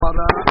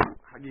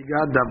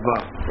Chagigah Dava.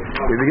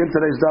 We begin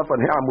today's daf on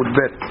Amud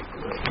Bet,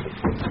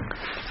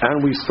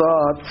 and we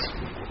start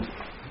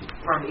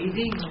from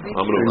easy.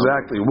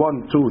 Exactly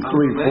 1, 2,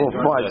 3, 4,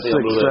 5, 6,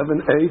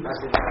 7, 8,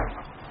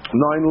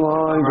 9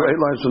 lines, or 8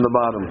 lines from the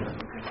bottom.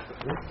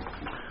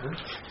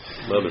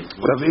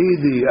 Rav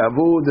Idi,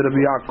 Avud,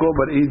 Rabbi Yaakov,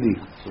 Bar Idi.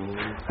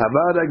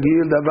 Haba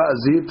Ragil Dava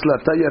Azit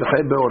Latayar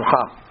Chay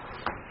Beorcha.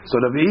 So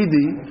Rav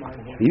Idi,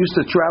 he used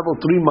to travel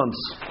 3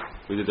 months.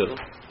 We did that.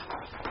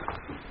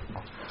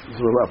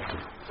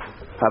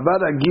 Haba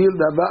Ragil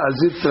Dava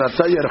Azit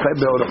Latayar Chay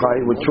Beorcha.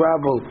 He would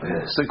travel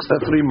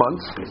 3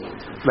 months.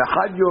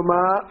 V'chad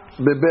Yoma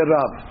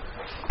Beberab.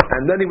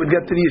 And then he would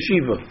get to the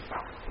yeshiva.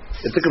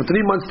 It took him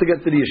 3 months to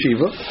get to the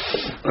yeshiva.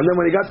 And then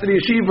when he got to the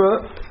yeshiva,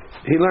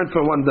 he learned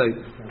for 1 day.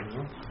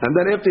 And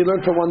then after he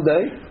learned for 1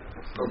 day,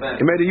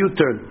 he made a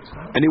U-turn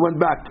and he went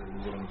back.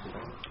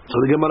 So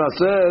the Gemara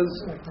says,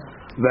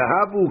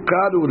 "V'havu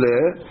karule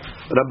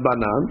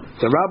Rabbanan."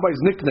 The rabbis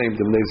nicknamed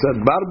him. They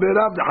said, "Bar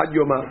Berab the Had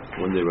Yoma."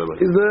 1 day rabbi.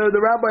 He's the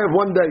rabbi of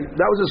 1 day.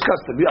 That was his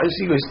custom.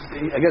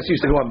 I guess he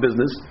used to go on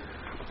business.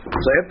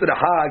 So after the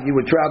Hag, he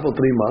would travel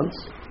 3 months.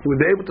 He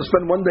would be able to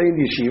spend 1 day in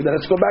the yeshiva. Then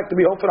let's go back to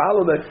be home for the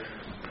holiday.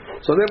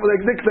 So therefore they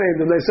nicknamed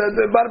him. They said,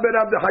 "Bar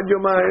Berab the Had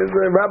Yoma," is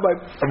the rabbi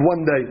of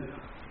 1 day.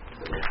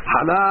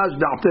 Halash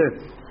da'ateh.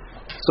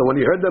 So when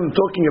he heard them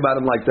talking about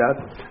him like that,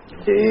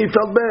 he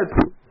felt bad.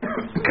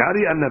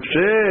 Kari an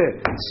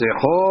nafsheh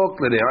sechok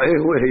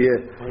l're'ehu heye.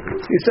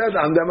 He said,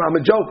 "I'm a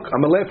joke.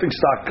 I'm a laughing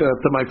stock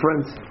to my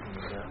friends."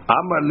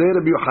 Amar le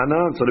Rabbi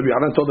Yochanan. So Rabbi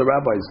Yochanan told the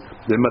rabbis,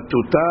 "The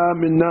matuta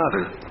minnach."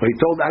 He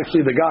told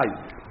actually the guy.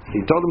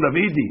 He told him, Rav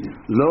Idi,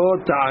 "Lo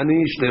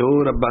ta'anish lehu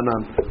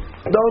rabbanan."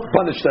 Don't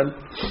punish them.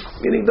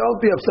 Meaning, don't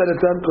be upset at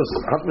them, because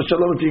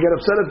if you get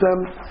upset at them,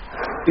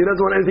 he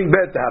doesn't want anything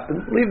bad to happen.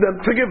 Leave them,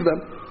 forgive them.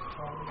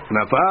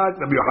 Nafak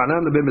Rabbi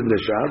Yochanan lebet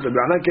midrash. Rabbi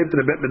Yochanan came to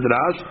the bet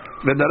midrash,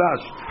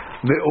 vedarash,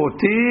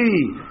 ve'oti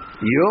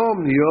yom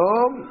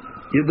yom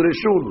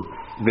yidreshun,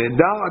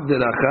 ve'da'at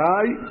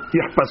derachai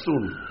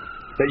yichpasun.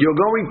 That you're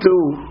going to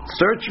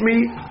search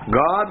me,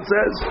 God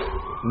says,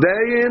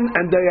 day in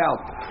and day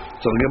out.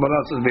 So the Gemara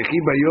says, "Vechi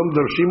bayom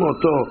dorshim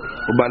oto,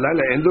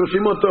 ubalayla en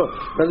dorshim oto."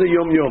 That's a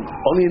yom yom.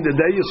 Only in the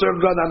day you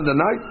serve God, and the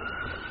night.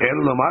 El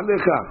lomar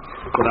lecha,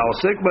 kol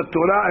haosek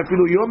b'Torah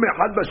afilu yom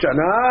echad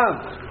b'shana,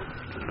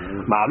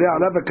 ma'aleh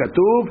alav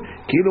ha'katuv,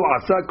 kilu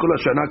asa kol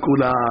hashana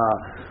kula.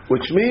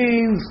 Which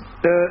means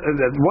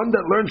that one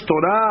that learns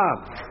Torah,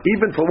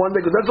 even for 1 day,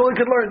 because that's all he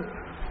could learn.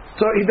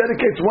 So he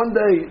dedicates 1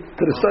 day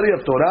to the study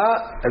of Torah,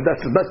 and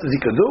that's the best as he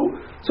could do.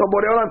 So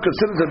Borei Olam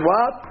considers it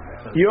what?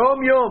 Yom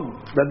Yom.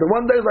 That the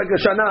 1 day is like a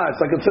Shana. It's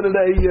like considered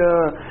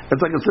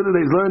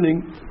a learning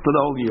for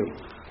the whole year.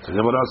 So the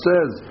Gemara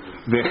says,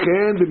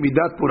 "V'chen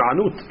b'midat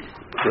puranut."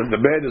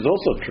 The bad is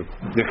also true.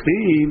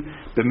 V'chtiv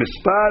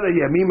b'mispar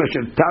hayamim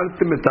asher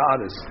tartem et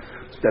haaretz.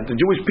 That the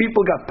Jewish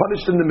people got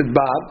punished in the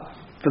Midbar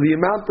for the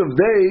amount of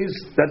days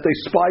that they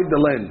spied the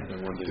land.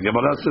 The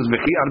Gemara says,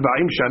 "V'chi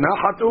 40 shana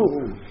hatu,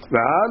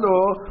 v'halo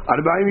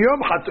 40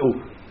 yom hatu."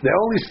 They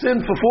only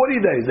sinned for 40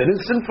 days. They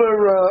didn't sin for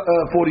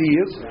 40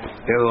 years.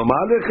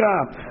 Elomar lecha,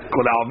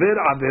 kol aver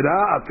avera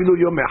afilu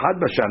yom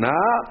echad b'shana,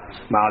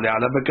 ma'aleh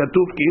alav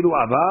ha'katuv ki'ilu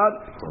avar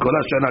kol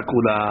hashana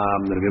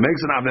kulam. If he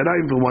makes an avera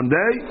even for 1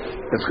 day,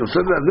 it's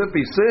considered as if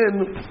he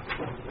sinned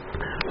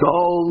the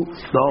whole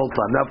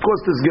time. Now, of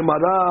course, this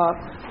Gemara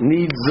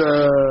needs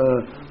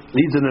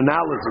an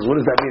analysis. What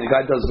does that mean? The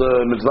guy does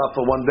mitzvah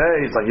for 1 day.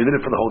 It's like he did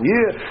it for the whole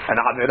year. And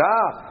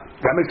avirah,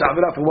 the guy makes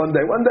avirah for 1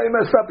 day. 1 day he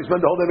messed up. He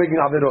spent the whole day making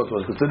avirah. So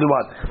it's considered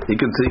what? He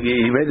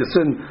made a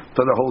sin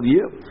for the whole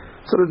year.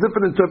 So there's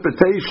different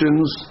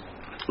interpretations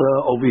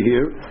over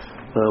here.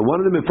 One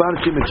of the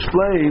Mefarshim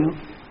explain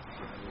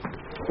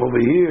over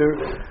here,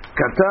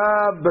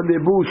 Katab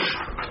b'lebush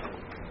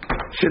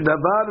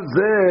shedavar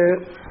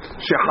zeh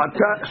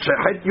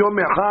shechet yom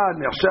echad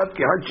nechshav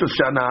kehad shel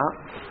shana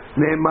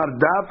נאמר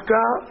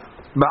דווקא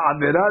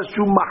בעבירה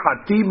שהוא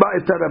מחתי בה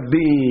את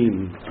הרבים.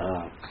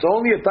 It's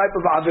only a type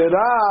of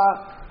עבירה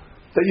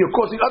that you're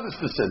causing others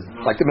to sin,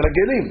 like the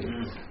Meragelim.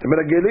 The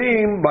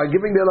Meragelim, by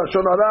giving their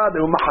Lashon Hara,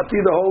 they will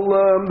מחתי the whole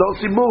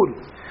ציבור.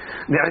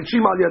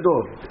 נענשים על ידו,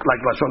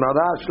 like Lashon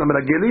Hara של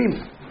המרגלים.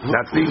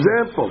 That's the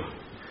example.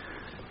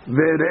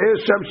 וראה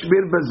שם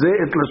שביר בזה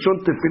את לשון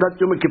תפילת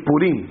יום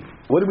הכיפורים.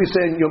 What do we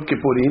say in יום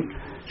כיפורים?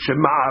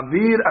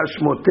 שמעביר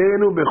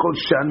אשמותינו בכל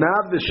שנה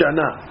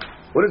ושנה.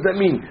 What does that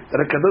mean? That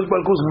HaKadosh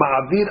Baruch Hu's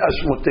ma'avir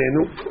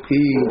ashmotenu,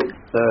 he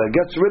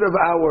gets rid of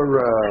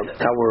our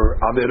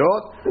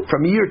averot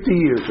from year to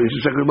year. So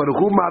HaKadosh Baruch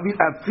Hu ma'avir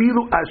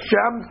afilu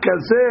asham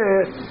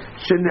kazeh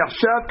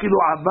shenechshav kilu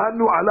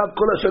avarnu alav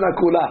kol hashana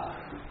kula.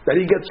 That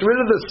he gets rid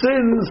of the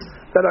sins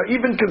that are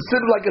even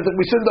considered like as if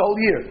we sinned the whole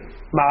year.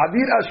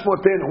 Ma'avir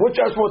ashmotenu. Which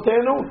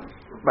ashmotenu?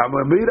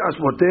 Ma'avir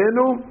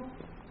ashmotenu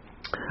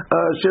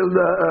shel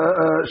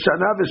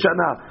shana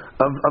v'shana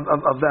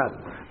of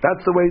that.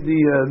 That's the way the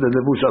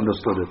Levush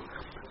understood it.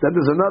 Then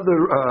there's another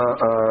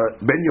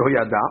Ben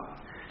Yehoyada.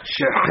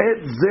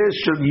 שחטא זה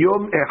של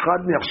יום אחד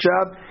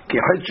נחשב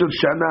כחטא של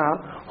שנה,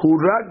 הוא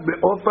רק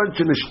באופן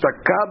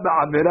שנשתקע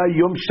בעבירה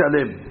יום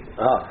שלם.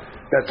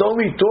 That's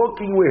only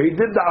talking where he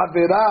did the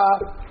avera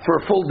for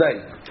a full day.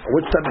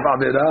 Which type of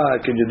avera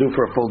can you do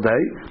for a full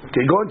day?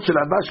 כגון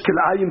שלבש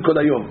כלאיים כל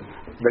היום.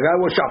 The guy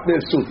was shafnei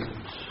suit.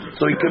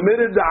 So he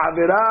committed the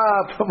avera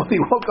from when he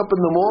woke up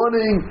in the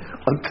morning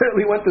until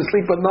he went to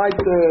sleep at night.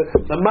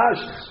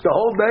 The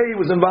whole day he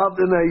was involved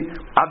in a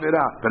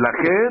avera.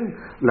 ולכן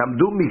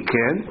למדו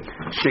מכן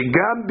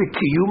שגם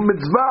בקיום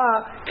מצווה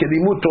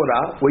כלימוד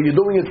תורה, where you're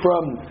doing it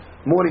from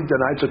morning to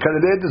night. So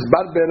כנראה this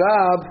bar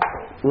berab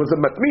was a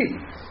matmid.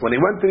 When he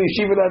went to the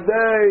yeshiva that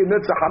day,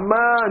 Netzach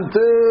Haman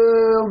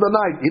till the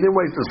night, he didn't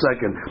waste a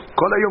second.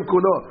 Kol hayom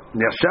kulo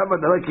nechshav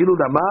adalai kilu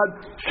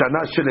damad shana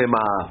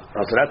shelema.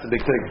 So that's a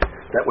big thing.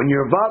 That when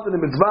you're involved in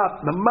the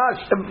mitzvah,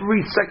 mamash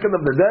every second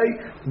of the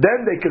day, then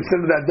they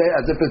consider that day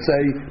as if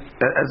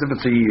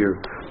it's a year.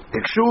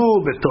 Ikshu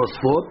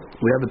betosfot.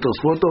 We have a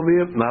tosfot over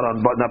here, not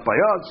by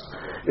us.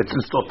 It's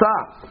in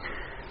Sotah.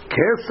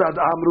 Kesad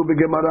amru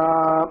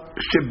begemara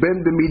sheben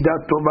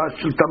b'midat tova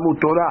shel tamud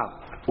Torah.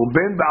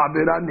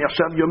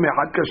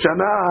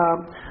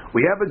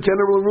 We have a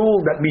general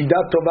rule that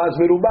midat tova is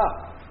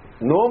merubah.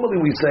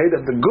 Normally we say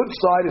that the good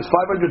side is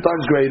 500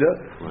 times greater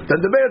than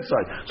the bad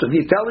side. So if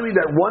you're telling me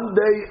that one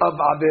day of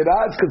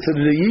averah is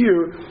considered a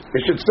year,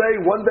 it should say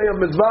one day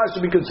of mitzvah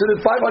should be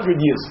considered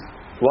 500 years.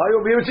 Why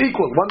over here it's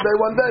equal?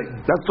 One day.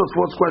 That's the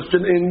fourth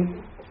question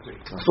in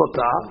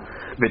Sotah.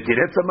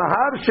 V'tiretz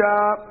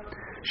ha'maharsha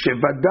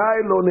shevadai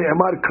lo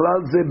ne'emar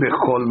klal ze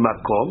bechol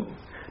makom.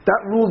 That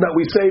rule that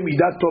we say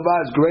midat tova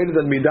is greater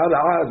than midat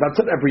ha'ara,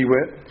 that's not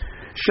everywhere.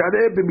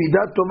 Shareh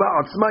b'midat tova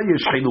atzma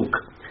yesh chiluk.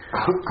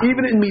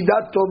 Even in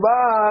midat tova,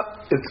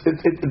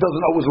 it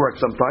doesn't always work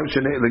sometimes.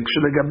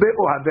 Shelegabe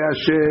ohavei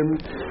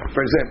Hashem,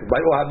 for example, by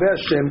ohavei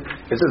Hashem,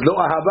 it says lo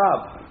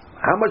ahavav.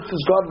 How much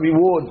does God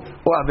reward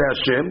ohavei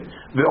Hashem?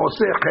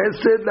 Ve'oseh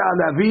chesed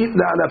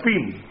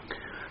la'alafim.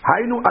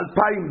 Haynu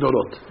alpayim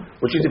dorot.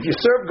 Which is if you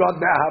serve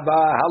God be'ahava,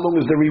 how long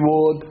is the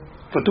reward?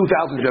 For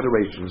 2,000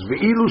 generations.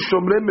 Ve'ilu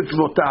shomrei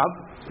mitzvotav,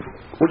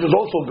 which is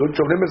also good.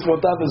 Shomrei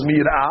mitzvotav is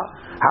mira'ah.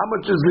 How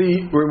much is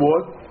the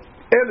reward?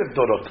 1,000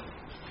 dorot.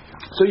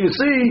 So you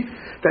see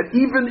that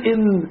even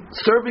in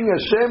serving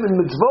Hashem in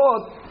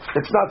mitzvot,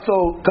 it's not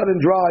so cut and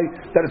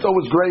dry that it's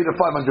always greater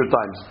 500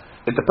 times.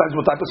 It depends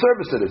what type of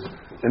service it is.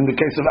 In the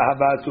case of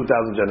Ahava,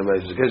 2,000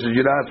 generations. In the case of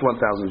Yirah, it's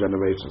 1,000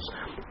 generations.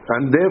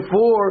 And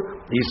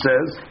therefore, he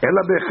says,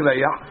 Ela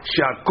b'echrayah,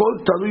 she'akol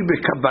talui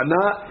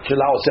b'kavanah shel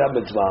ha'oseh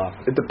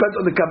ha'mitzvah. It depends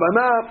on the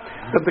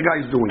kavanah that the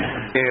guy is doing.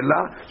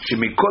 Ela,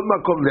 shemikol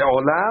makom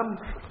le'olam,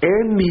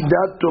 en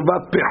midat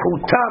tova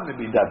pechuta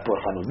midat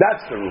purhanut.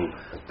 That's the rule.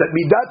 That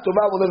midat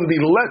tova will never be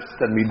less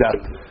than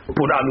midat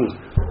purhanut.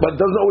 But it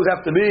doesn't always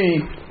have to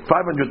be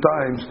 500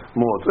 times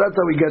more. So that's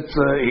how he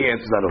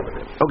answers that over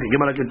there. Okay,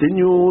 Gemara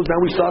continues. Now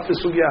we start the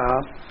sugya.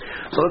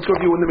 So let's go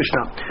review in the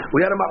Mishnah.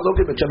 We had a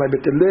machloket bet Shammai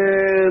bet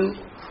Hillel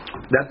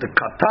that the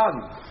katan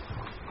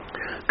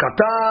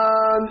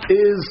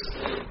is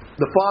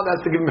the father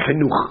has to give him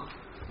chinuch.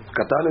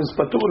 Katan is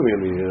patur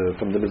really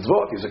from the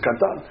mitzvot. He's a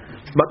katan,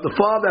 but the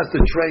father has to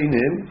train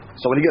him.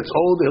 So when he gets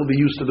older, he'll be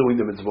used to doing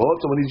the mitzvot.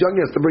 So when he's young,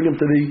 he has to bring him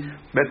to the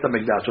Bet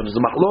HaMikdash. So there's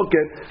a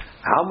machloket.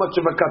 How much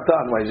of a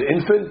katan? Why he's an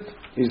infant?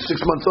 He's 6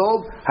 months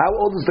old. How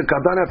old does the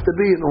katan have to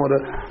be in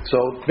order?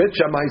 So Bet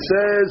Shammai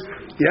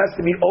says he has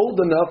to be old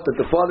enough that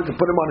the father can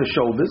put him on his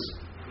shoulders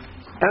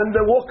and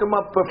walk him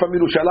up from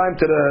Yerushalayim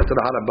to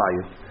the Har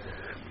HaBayit.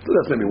 So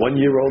that's maybe 1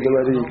 year old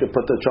already. You can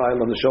put the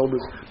child on the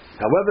shoulders.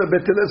 However,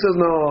 Bet Hillel says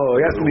no.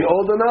 He has to be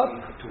old enough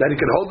that he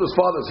can hold his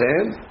father's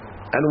hand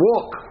and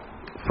walk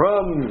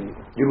from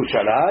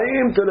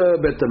Yerushalayim to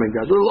the Bet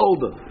HaMikdash. A little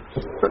older.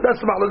 But that's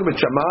the ma'aluk Bet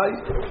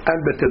Shammai and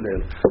Bet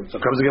Hillel. So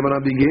comes the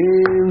Gemara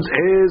begins.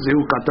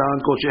 Ezehu katan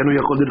kol she'enu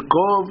yachol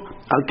lirkov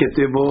al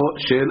ketevo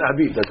shel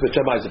aviv. That's Bet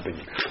Shammai's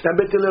opinion. And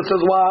Bet Hillel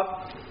says what?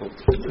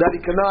 That he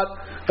cannot.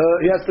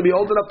 He has to be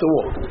old enough to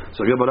walk.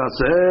 So Gemara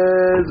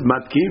says,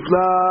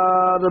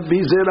 Matkifla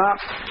Rabbi Zera.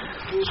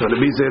 So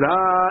Rabbi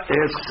Zera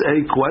asks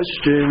a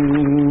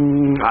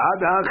question.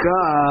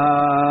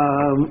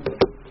 Adacham.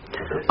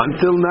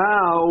 Until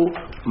now,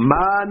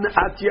 man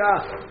atya.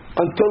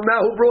 Until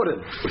now, who brought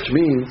him? Which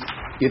means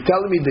you're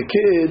telling me the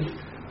kid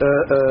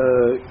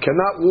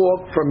cannot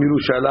walk from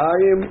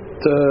Yerushalayim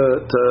to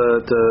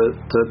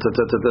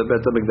the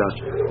Bet HaMikdash.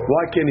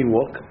 Why can't he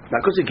walk?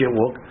 Not because he can't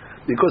walk.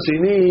 Because he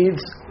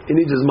needs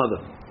his mother.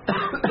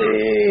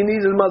 He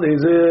needs his mother.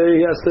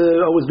 He has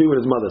to always be with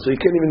his mother. So he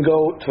can't even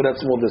go for that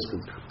small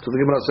distance. So the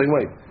Gemara is saying,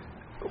 wait,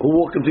 who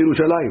walked him to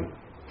Yerushalayim?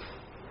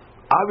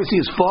 Obviously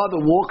his father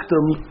walked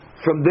him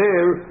from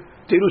there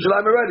to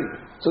Yerushalayim already.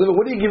 So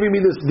what are you giving me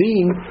this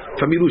deen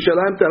from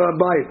Yerushalayim to Har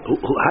HaBayit?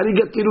 How did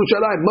he get to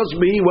Yerushalayim? Must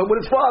be he went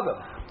with his father.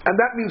 And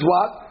that means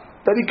what?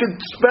 That he could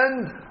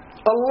spend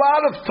a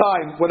lot of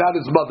time without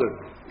his mother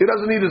He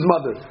doesn't need his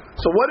mother.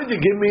 So what did you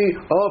give me?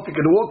 Oh, if he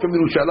could walk from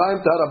Yerushalayim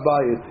to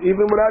Harabayit,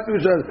 even without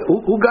Yerushalayim.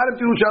 Who got him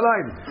to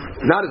Yerushalayim?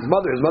 Not his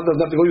mother. His mother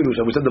doesn't have to go to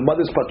Yerushalayim. We said the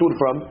mother's patur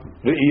from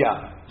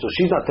Re'iyah. So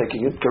she's not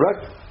taking it,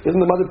 correct?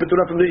 Isn't the mother patur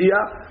from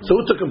Re'iyah? So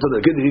who took him to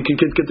the kid?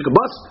 Kid took a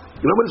bus?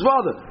 You know, with his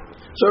father.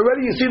 So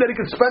already you see that he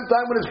could spend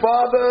time with his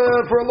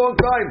father for a long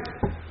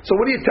time. So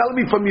what are you telling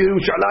me from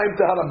Yerushalayim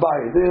to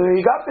Harabayit?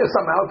 He got there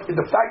somehow.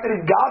 The fact that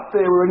he got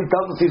there already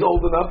tells us he's old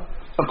enough,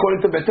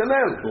 according to Bet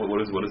Hillel. What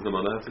does the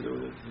mother have to do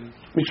with it?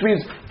 Which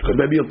means, because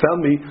maybe you'll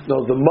tell me,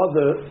 no, the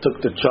mother took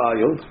the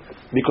child,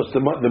 because the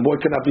boy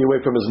cannot be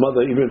away from his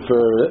mother even for...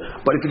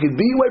 But if he could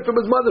be away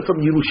from his mother from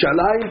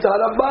Yerushalayim to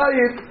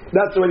Harabayit,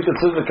 that's already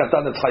considered a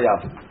katan that's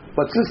chayav.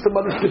 But since the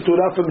mother's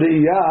keturah from the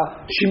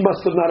Iyah, she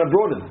must have not have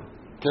brought him.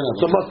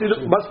 So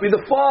must be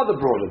the father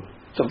brought him.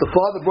 So if the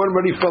father brought him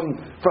already from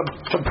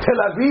Tel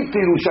Aviv to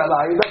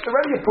Yerushalayim, that's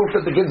already a proof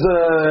that the kid's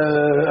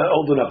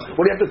old enough.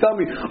 What do you have to tell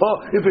me? Oh,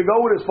 if we go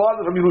with his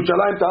father from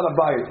Yerushalayim to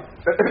Harabayit.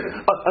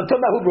 Until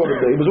now, who brought him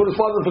there? He was with his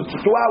father for 2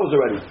 hours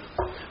already.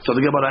 So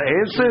the Gemara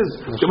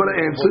answers.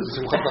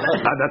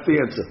 That's the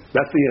answer.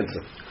 That's the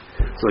answer.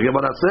 So the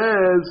Gemara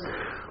says,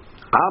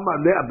 Amar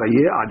le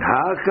Abaye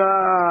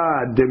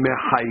adhaka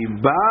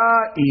demechayba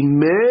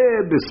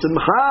ime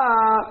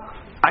b'simcha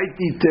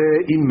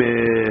aitite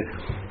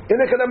ime.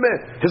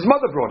 His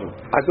mother brought him.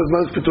 I thought his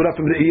mother's peturah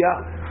from the Iyah.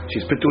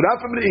 She's peturah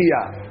from the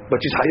Iyah,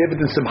 but she's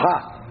hayevet in simcha.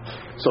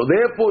 So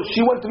therefore,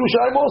 she went to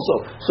Yerushalayim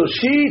also. So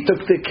she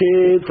took the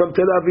kid from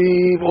Tel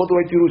Aviv all the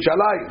way to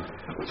Yerushalayim.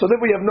 So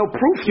therefore, we have no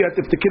proof yet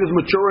if the kid is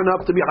mature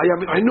enough to be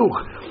hayav inuch.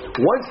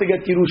 Once they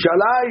get to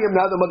Yerushalayim,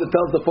 now the mother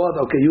tells the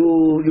father, "Okay,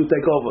 you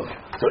take over."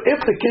 So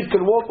if the kid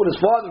can walk with his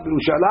father to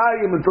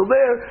Yerushalayim until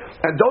there,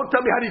 and don't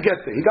tell me how did he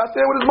get there. He got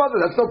there with his mother.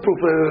 That's no proof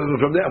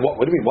from there.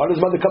 What do you mean? Why does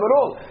his mother come at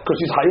all? Because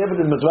she's hayav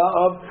in the mitzvah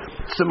of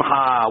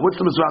simcha.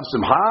 What's the mitzvah of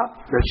simcha?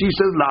 That she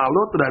says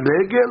la'alot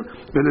ra'regel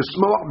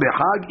v'nismoach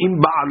b'hag im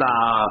ba'ala.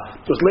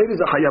 Because ladies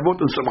are hayavot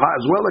in simcha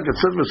as well, like it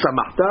says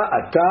v'samachta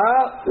ata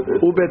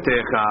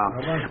ubetecha.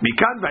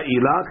 Mikan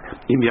va'ilach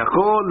im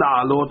yachol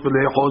la'alot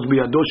v'le'chos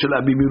biyado shel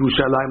abi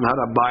b'Yerushalayim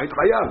harabayit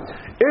chayav.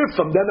 If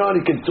from then on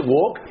he can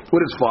walk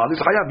with his father,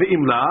 he's chayav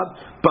ve'im la'ad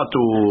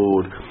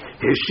patur.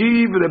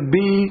 Heshiv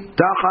Rabbi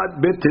tachat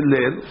Bet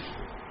Hillel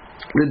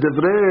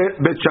l'devrei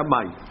Bet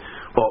Shammai.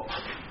 Oh,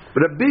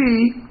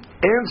 Rabbi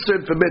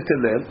answered for Bet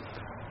Hillel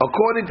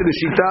according to the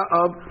shita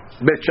of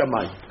Bet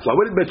Shammai. So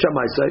what did Bet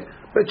Shammai say?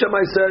 Bet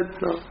Shammai said,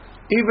 no,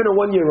 even a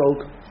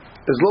 1-year-old,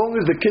 as long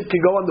as the kid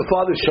can go on the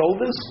father's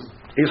shoulders,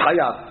 he's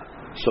hayav.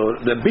 So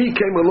the B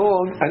came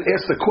along and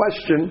asked a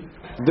question,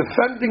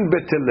 defending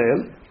Bet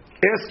Hillel,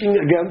 asking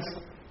against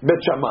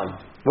Bet Shammai.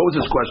 What was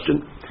his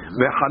question?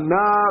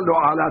 Ve'hana lo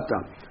alata.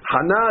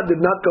 Hana did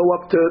not go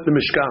up to the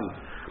Mishkan.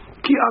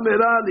 Ki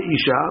amera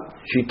leisha,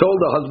 she told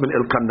her husband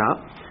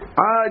Elkanah,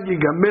 ad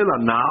yigamela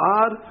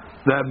na'ar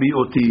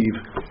ve'bi'otiv.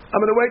 I'm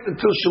going to wait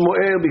until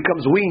Shemuel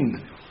becomes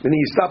weaned, and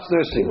he stops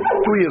nursing,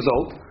 2 years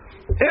old.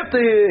 After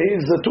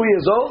he's 2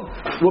 years old,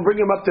 we'll bring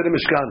him up to the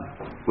Mishkan.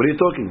 What are you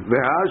talking?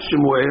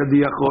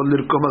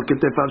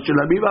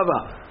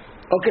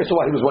 Okay, so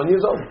what? He was 1 year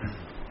old.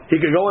 He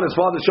could go on his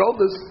father's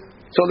shoulders.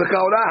 So the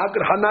Kaurah, how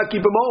could Hannah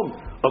keep him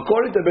home?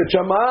 According to Bet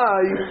Shammai,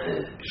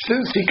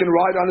 since he can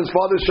ride on his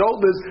father's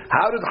shoulders,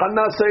 how did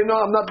Hannah say, no,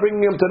 I'm not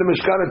bringing him to the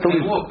Mishkan until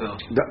he...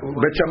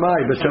 Bet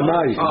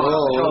Shammai.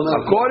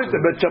 According to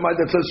Bet Shammai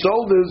that says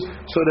shoulders,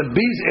 so the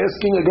B's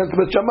asking against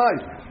Bet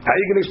Shammai. How are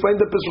you going to explain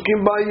the Pesukim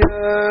by...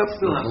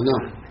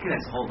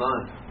 Hold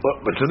on.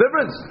 What's the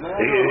difference?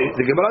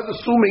 The Gemara is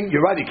assuming,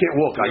 you're right, he can't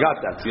walk, I got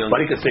that.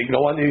 But he can say, you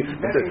know what,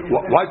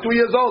 why 2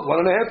 years old,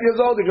 1.5 years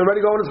old, he can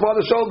already go on his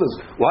father's shoulders.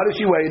 Why is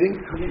she waiting?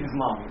 He needs his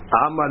mom.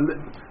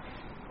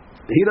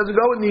 He doesn't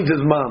go and needs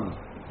his mom.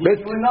 He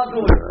will not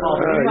go with his mom.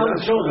 He's on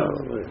his shoulders.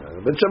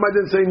 Bet Shammai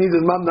didn't say he needs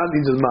his mom, not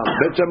needs his mom.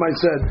 Bet Shammai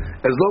said,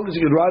 as long as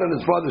he can ride on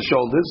his father's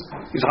shoulders,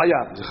 he's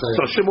hayav.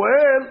 So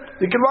Shemuel,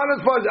 he can ride on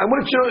his father's. And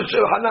what did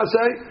Hannah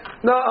say?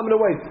 No, I'm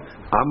going to wait.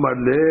 Amar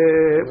le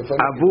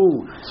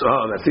Avu. So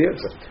that's the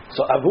answer.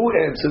 So Avu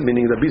answered,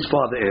 meaning Rabbi's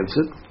father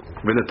answered,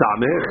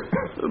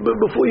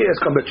 before you ask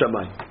Bet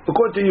Shammai,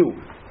 according to you,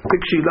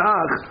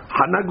 Tikshilach,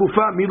 Hannah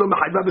gufa, milo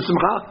mechayva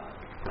b'simcha.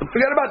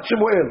 Forget about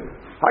Shemuel.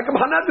 How come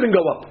Hannah didn't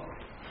go up?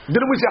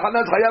 Didn't we say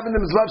Hannah's chayav in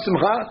the mitzvah of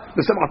simcha?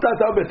 The simchata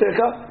ta'u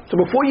betecha. So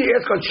before you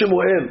ask on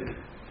Shemuel,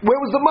 where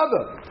was the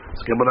mother?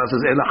 So Gemara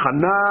says, Ela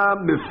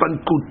Hannah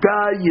mefankuta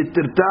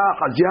yitirta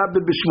chaziyah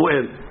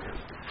b'Shmuel.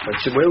 When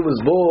Shemuel was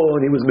born,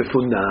 he was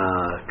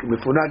mefunak.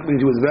 Mefunak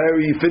means he was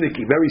very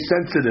finicky, very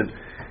sensitive.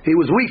 He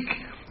was weak.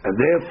 And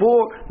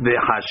therefore,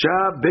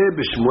 ve'hasha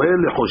be'Shmuel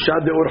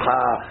lechosha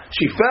de'orcha.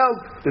 She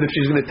felt that if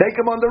she's going to take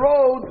him on the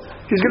road,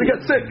 he's going to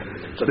get sick.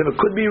 So then it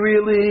could be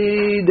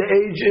really the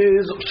age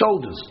is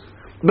shoulders.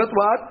 But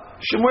what?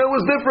 Shemuel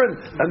was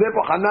different, and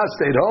therefore Hannah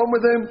stayed home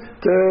with him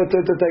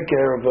to take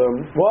care of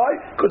him. Why?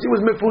 Because he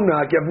was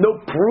mifunak. You have no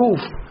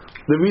proof.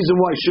 The reason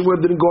why Shemuel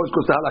didn't go is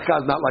because the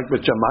halakha is not like Bet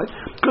Shammai.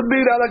 Could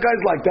be the halakha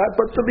is like that,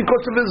 but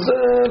because of his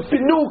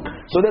pinuk,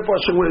 so therefore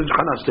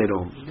Hannah stayed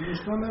home. The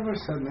Mishnah never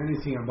said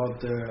anything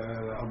about the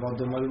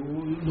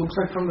looks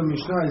like from the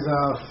Mishnah is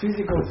a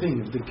physical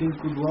thing. If the kid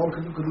could walk,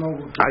 he could know.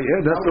 Yeah,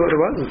 that's what it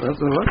was. That's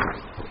what it was.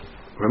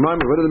 Remind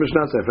me, what did the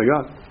Mishnah say? I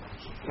forgot.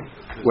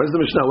 Where's the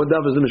Mishnah? What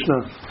daf is the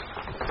Mishnah?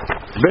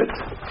 Bet?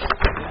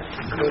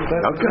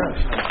 Okay.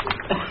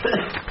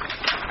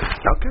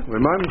 Okay,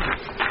 remind me.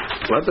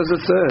 What does it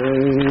say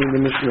in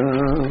the Mishnah?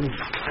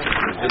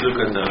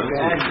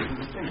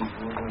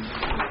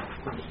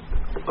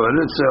 What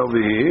did it say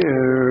over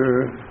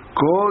here?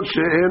 Kol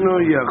she'eno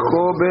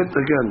yachol bet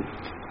again.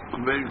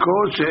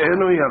 Kol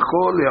she'eno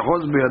yachol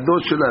yachos biyado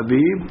shel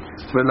aviv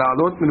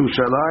ve'la'alot min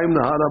Yerushalayim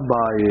nahar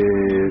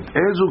habayit.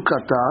 Ezu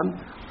katan.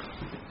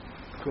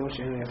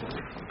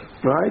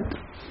 Right?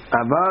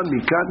 אבל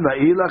מכאן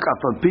ואילך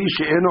אף על פי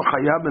שאינו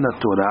חייב מן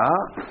התורה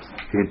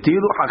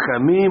הטילו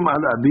חכמים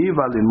על אביו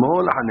ועל אמו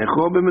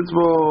לחנכו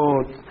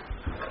במצוות.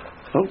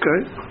 Okay,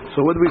 so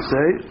what do we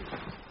say?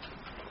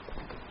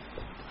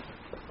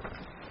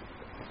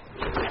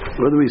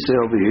 What do we say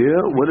over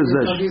here? What is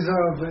that?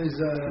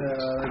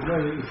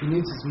 If he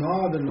needs his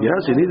mother.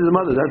 Yes, he needs his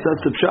mother.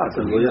 That's the pshat.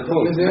 The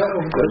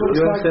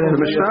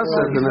Mishnah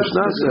said.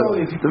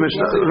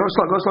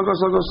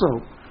 Go.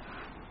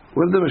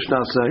 What did the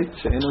Mishnah say?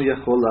 שאינו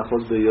יכול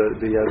לאחוז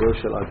בידו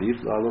של אביו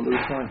לעלות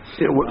לירושלים.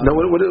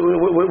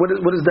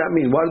 What does that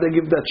mean? Why did they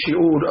give that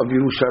shiur of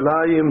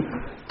Yerushalayim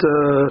to...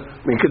 I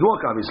mean, he could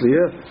walk, obviously,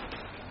 yeah?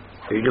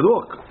 He could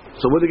walk.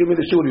 So what did they give me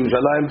the shiur?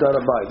 Yerushalayim to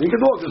Arabai. He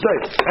could walk, just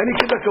say. Any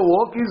kid that can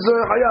walk, he's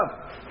hayav.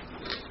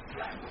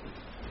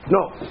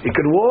 No, he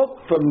could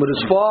walk from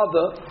his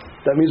father.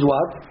 That means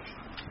what?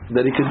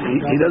 That he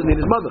doesn't need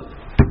his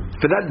mother.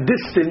 For that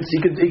distance,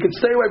 he could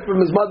stay away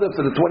from his mother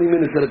for the 20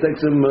 minutes that it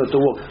takes him to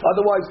walk.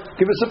 Otherwise,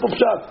 give a simple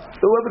shot.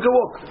 Whoever can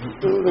walk.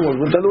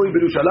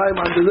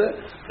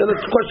 Then the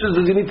question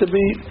is, does he need to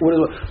be?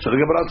 So the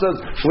Gemara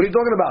says, what are you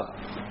talking about?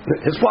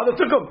 His father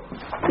took him.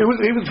 He was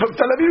from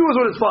Tel Aviv. He was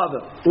with his father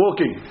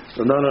walking.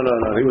 So no.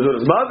 He was with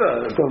his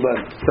mother. So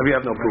we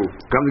have no proof.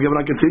 Come the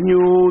Gemara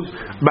continues.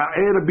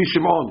 Ba'er Rabbi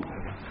Shimon.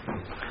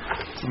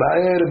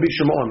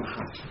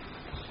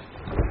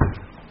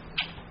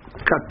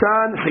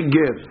 Katan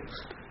Higer.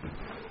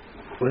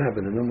 What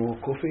happened? No more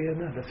coffee here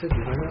now? That's it?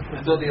 I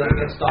thought they were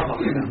going to stop.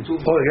 Steady.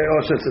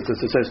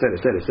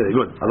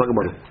 Good. I talk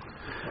about it.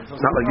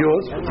 It's not like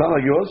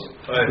yours.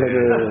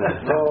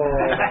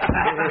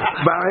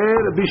 Ba'er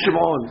Rabbi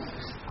Shimon.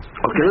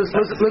 Okay, let's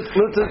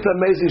the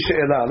amazing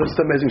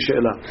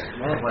she'elah.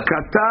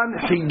 Katan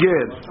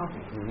Higer.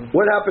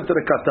 What happened to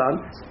the Katan?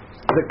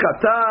 The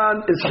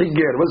Katan is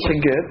Higer. What's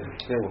Higer?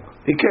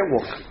 He can't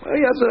walk.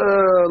 He has a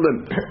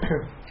limp.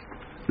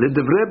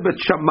 L'divrei Bet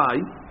Shammai.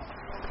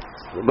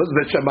 What's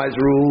Bet Shammai's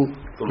rule?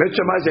 Bet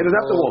Shammai he doesn't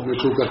have to walk. He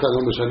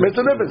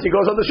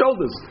goes on the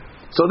shoulders.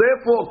 So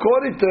therefore,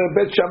 according to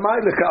Bet Shammai,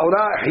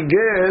 l'chaora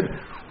Higer.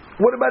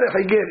 What about a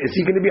Higer? Is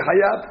he going to be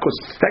hayat? Because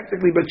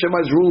technically Bet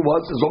Shammai's rule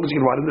was as long as he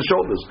can ride on the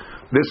shoulders.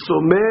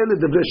 V'someh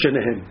l'divrei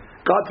shenehem.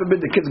 God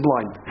forbid the kid's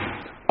blind.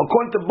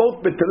 According to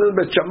both Bet Hillel and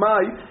Bet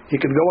Shammai, he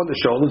can go on the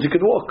shoulders, he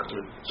can walk.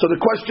 So the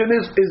question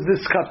is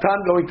this Khatan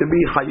going to be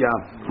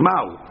Hayav?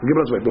 Mao.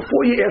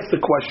 Before you ask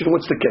the question,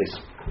 what's the case?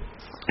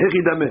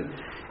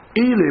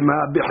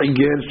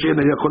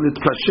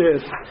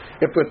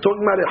 If we're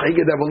talking about a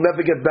Higir that will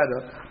never get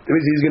better, it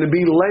means he's going to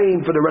be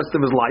lame for the rest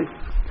of his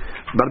life.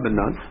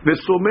 Barmenan.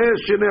 He's going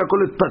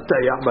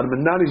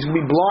to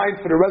be blind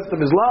for the rest of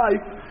his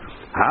life.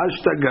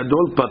 Hashtag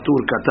gadol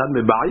patur katan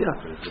mebaya.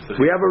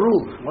 We have a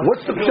rule.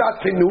 What's the pshat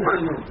chinuch?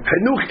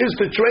 Chinuch is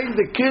to train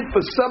the kid for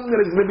something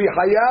that is going to be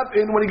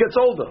hayav in when he gets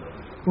older.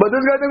 But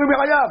this guy's not going to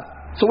be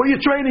hayav. So what are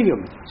you training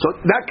him? So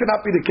that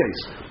cannot be the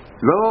case.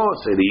 No,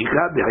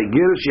 sericha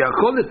behigir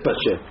sheyachol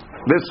etpasheh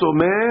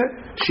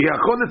vesomeh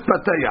sheyachol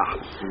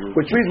etpatayach.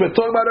 Which means we're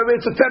talking about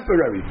it's a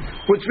temporary.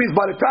 Which means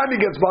by the time he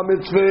gets bar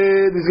mitzvah,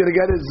 he's going to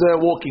get his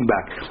walking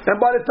back,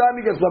 and by the time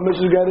he gets bar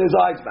mitzvah, he's going to get his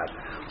eyes back.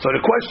 So the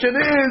question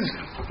is,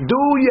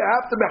 do you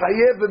have to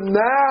mechayev him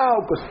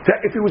now? Because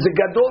if he was a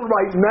gadol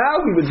right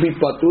now, he would be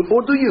patur.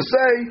 Or do you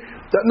say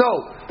that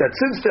no, that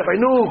since the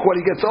chinuch,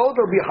 when he gets older,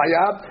 will be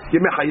hayav,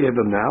 you mechayev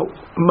him now?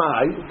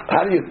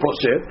 How do you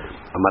push it?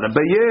 Amar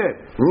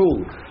Abaye,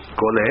 rule.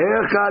 Kol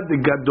echad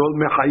gadol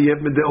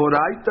mechayev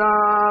mideoraita.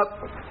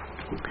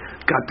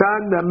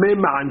 Katan nameh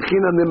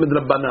ma'anchin anem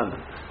midrabanan.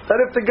 That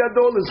if the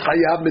gadol is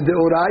chayav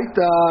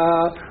mideoraita,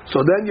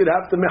 so then you'd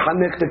have to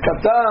mechanech the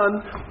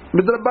katan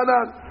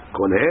midrabanan.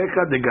 Kol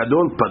echad the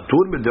gadol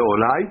patur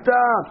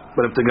mideoraita,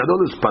 but if the gadol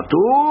is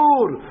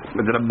patur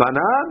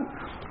midrabanan,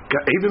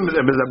 even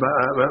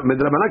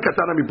midrabanan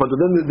katan mi patur,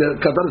 then the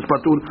katan is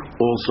patur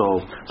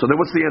also. So then,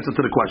 what's the answer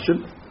to the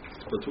question?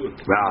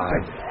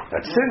 Right.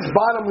 That since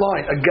bottom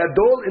line, a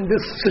gadol in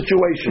this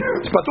situation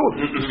is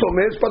patur. So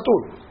is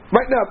patur.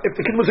 Right now, if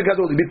the kid was a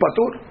gadol, he'd be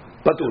patur.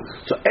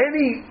 So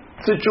any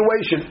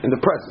situation in the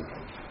present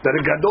that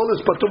a gadol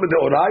is patur with the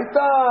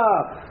oraita,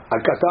 a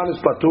katan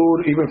is patur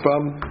even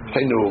from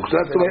chinuch. So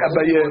that's the way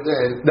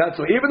Abaye. That's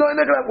the way. Even though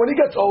when he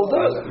gets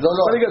older,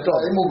 when he gets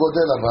older. אם הוא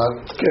גודל אבל,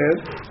 כן.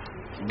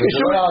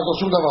 בשביל לא יעזור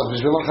שום דבר,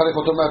 בשביל לא לחנך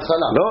אותו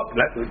מההתחלה. לא,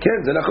 כן,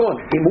 זה נכון.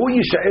 אם הוא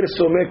יישאר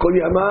סומא כל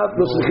ימיו,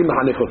 לא צריכים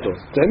לחנך אותו.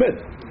 זה אמת.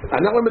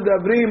 אנחנו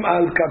מדברים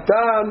על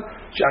קטן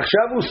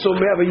שעכשיו הוא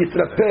סומא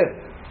ויתרפא.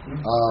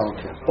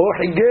 אוקיי. או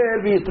חיגל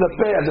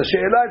ויתרפא. אז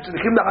השאלה היא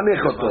שצריכים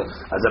לחנך אותו.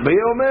 אז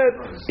אביי אומר,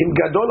 אם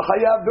גדול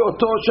חייב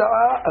באותו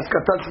שעה, אז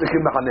קטן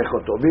צריכים לחנך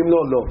אותו. ואם לא,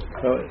 לא.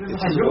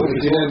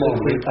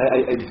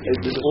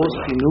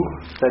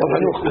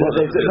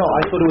 No,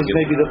 I thought it was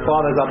maybe the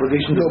father's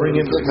obligation to bring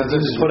him.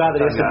 Put out that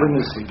he has to bring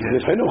this.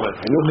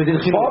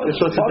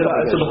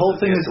 So the whole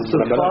thing is, so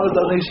the father's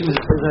obligation is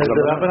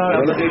the rabbanon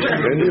obligation.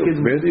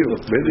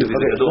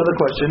 Another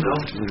question: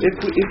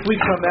 if we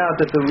come out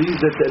that the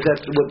reason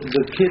that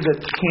the kid that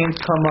can't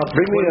come up,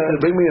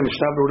 bring me a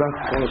Mishnah Berurah. I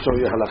want to show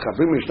you halakha.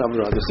 Bring me a Mishnah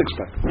Berurah, the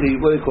 6-pack. What do you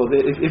call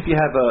it? If you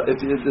have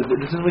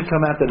doesn't we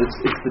come out that it's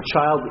the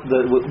child,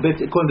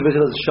 according to Beit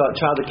Hillel, the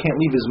child that can't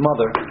leave his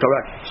mother.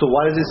 Correct. So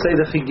why does it say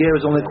that Chagigah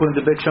is only according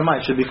to Beit Shammai?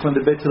 It should be according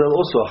to Beit Hillel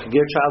also. A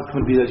Chagigah child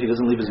can be that he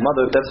doesn't leave his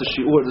mother. If that's a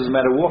shiur, it doesn't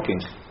matter walking.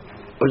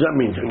 What does that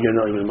mean? You're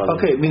not even mother.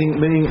 Okay,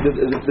 meaning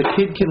the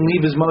kid can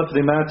leave his mother for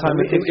the amount of time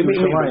it takes to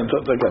reach Shammai.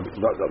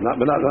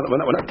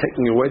 We're not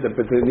taking away that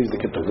it needs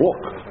the kid to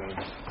walk.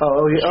 Sure,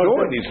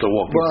 he needs to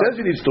walk. He says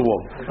he needs to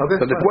walk.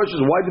 Okay, but the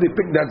question is, why did he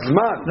pick that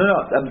zman?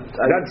 No.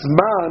 That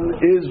zman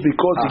is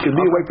because he can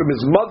be away from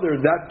his mother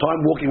that time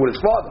walking with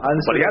his father.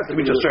 But he has to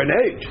reach a certain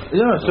age.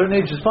 No, a certain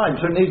age is fine.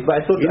 Certain age, but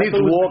I thought he needs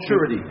it was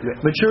maturity.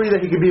 Maturity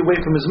that he could be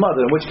away from his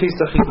mother. In which case,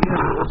 the Chagigah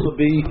would also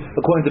be,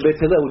 according to Beit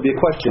Hillel, would be a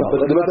question.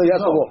 But he has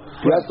to walk.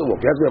 He has to walk.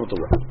 He has to be able to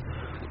walk.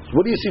 So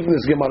what do you see from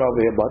this Gemara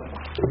over here, bud?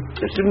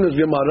 You see from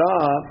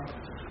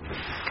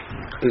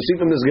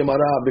this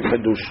Gemara, big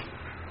hadush.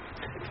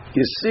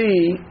 You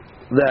see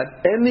that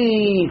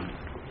any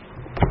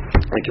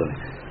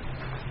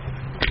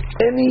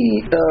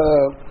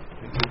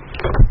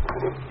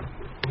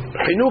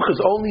chinuch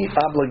is only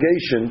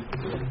obligation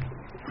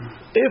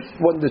if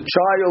when the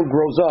child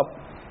grows up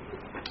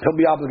he'll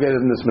be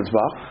obligated in this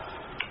mitzvah.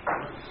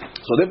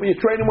 So therefore you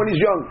train him when he's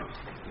young.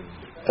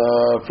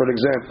 For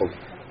example,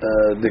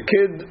 the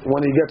kid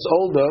when he gets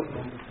older,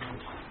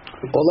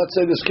 or let's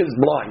say this kid's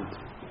blind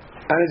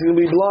and he's going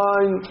to be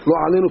blind lo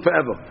alinu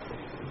forever.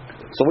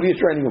 So what are you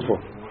training him for?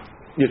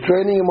 You're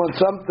training him on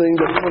something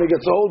that when he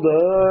gets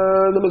older,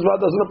 the mitzvah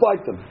doesn't apply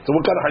to him. So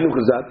what kind of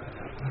chinuch is that?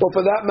 Well,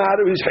 for that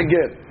matter, he's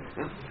chagigah,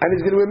 and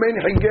he's going to remain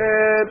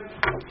chagigah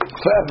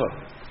forever.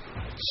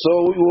 So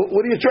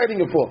what are you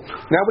training him for?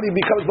 Now when he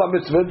becomes bar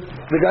mitzvah,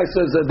 the guy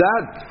says,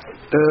 Dad,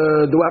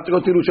 do I have to go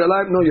to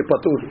Yerushalayim? No, you're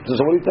patur.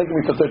 So what are you taking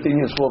me for 13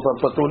 years for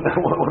patur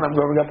when I'm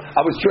growing up?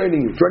 I was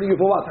training you. Training you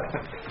for what?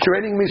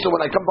 Training me so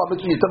when I come bar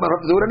mitzvah, you tell me I don't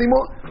have to do it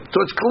anymore? So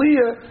it's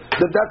clear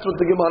that that's what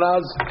the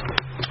Gemara's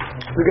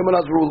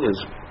rule is.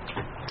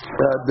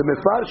 The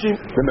mefarshim,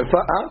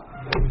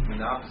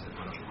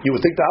 you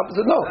would think the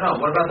opposite? No. No,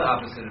 what about the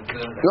opposite? If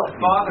the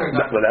father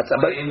got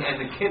and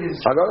the kid is...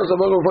 But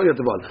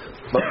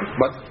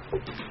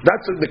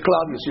that's the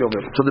cloud you see over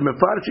here. So the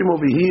mefarshim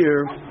over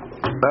here,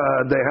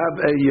 they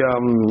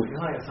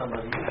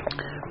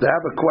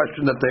have a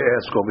question that they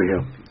ask over here.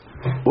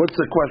 What's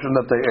the question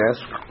that they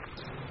ask?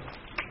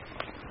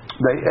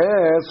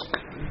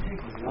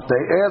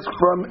 They ask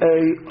from a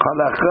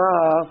halakha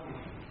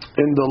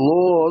in the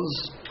laws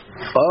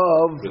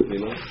of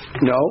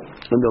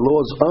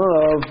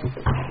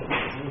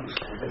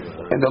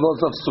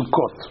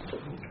Sukkot,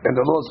 in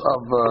the laws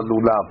of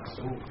Lulav.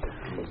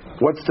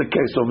 What's the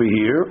case over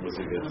here?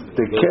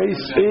 The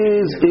case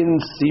is in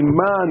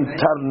Siman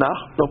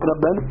Tarnach. Open up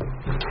then.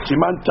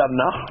 Siman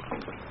Tarnach.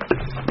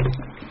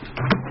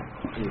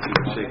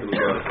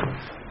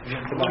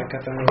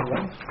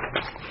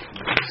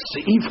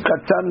 Seif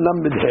Katan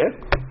Lamed He.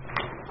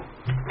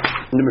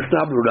 The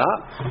Mishnah Berurah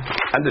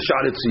and the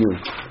Sharet Tziyun.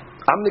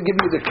 I'm going to give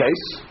you the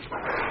case,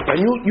 and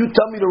you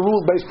tell me the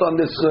rule based on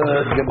this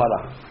Gemara.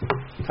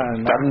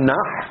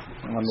 Tanach,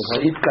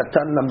 Seif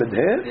Katan Lamed He,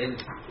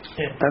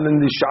 and then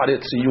the Sharet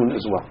Tziyun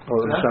as well. Oh,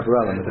 the Mishnah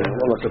Berurah Lamed He.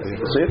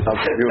 See it?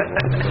 Okay, beautiful.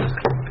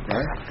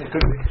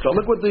 So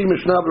look what the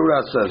Mishnah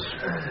Berurah says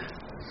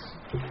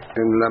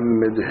in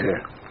Lamed He.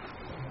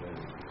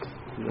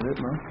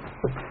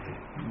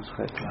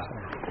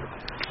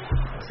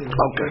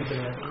 Okay.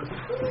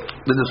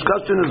 The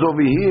discussion is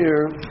over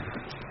here.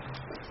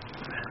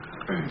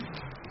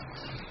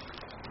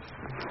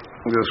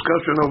 The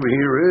discussion over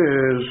here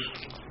is.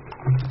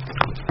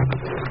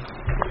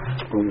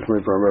 Let me just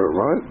make sure I read it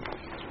right.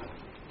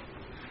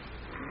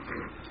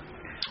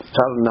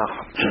 Tarnach,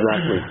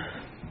 exactly.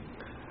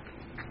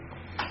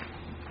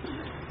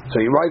 So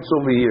he writes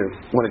over here,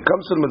 when it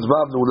comes to the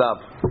mitzvah of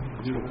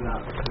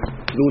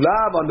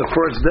Lulav on the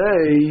first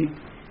day,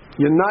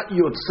 you're not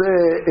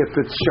yotzeh if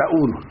it's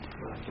Sha'ul.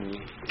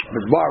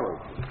 It's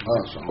borrowed.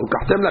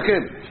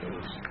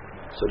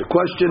 So the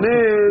question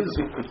is,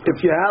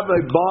 if you have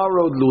a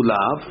borrowed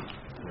Lulav,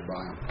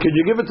 Could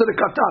you give it to the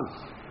katan?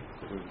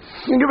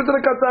 You can give it to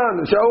the katan.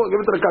 Shaul, give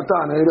it to the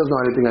katan. He doesn't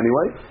know anything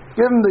anyway.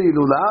 Give him the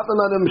lulav and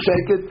let him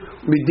shake it.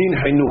 Midin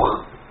chinuch.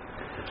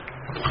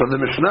 So the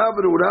Mishnah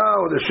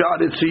Berurah or the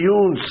Sha'ar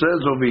Tziyun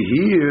says over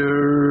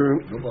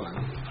here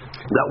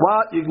that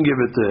what you can give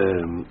it to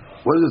him.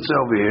 What does it say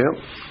over here?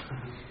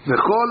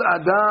 וכל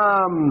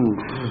אדם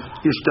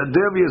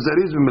ישתדל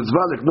ויזריז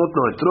במצווה לקנות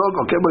לו אתרוג,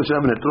 או כבל שהיה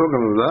מן אתרוג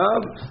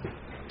המלולב.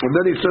 And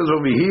then he says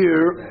over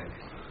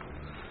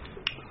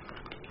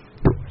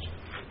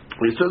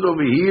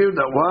here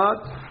that what?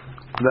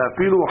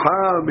 ואפילו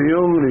חל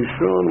ביום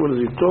ראשון, what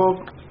does he talk?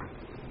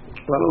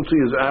 I don't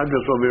see his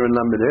address over here in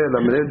למד.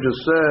 למד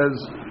just says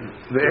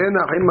ואין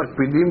אחים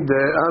מקפידים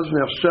דאז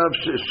נחשב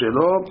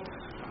שלו.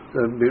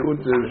 בירות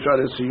שער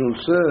ציון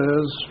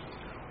says,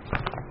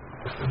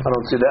 I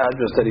don't see the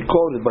address that he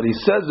quoted, but he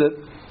says it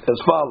as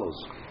follows: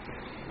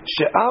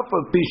 שאף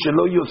על פי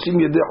שלא יוצאים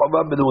ידי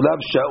חובה בלולב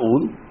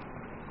שאול,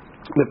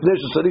 מפני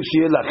שצריך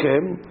שיהיה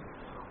לכם,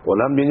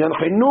 עולם בעניין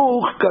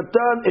חינוך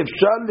קטן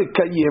אפשר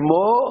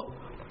לקיימו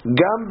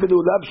גם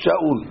בלולב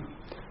שאול,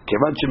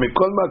 כיוון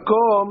שמכל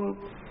מקום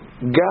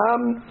גם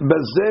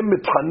בזה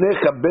מתחנך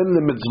הבן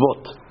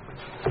למצוות.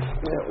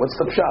 What's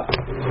the pshat?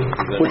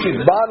 Which is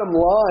bottom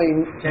line,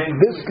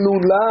 this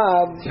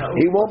lulav,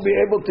 he won't be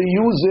able to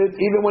use it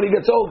even when he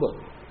gets older.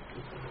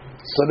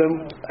 So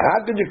then, how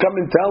could you come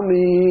and tell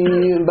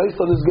me, based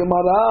on this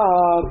Gemara,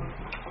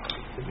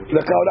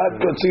 the Kaurat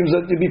seems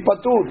that you'd be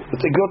patur?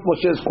 It's a Grot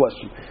Moshe's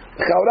question.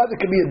 The Kaurat, there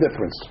could be a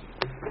difference.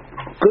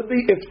 Could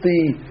be if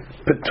the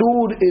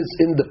patur is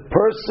in the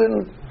person,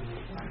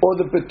 or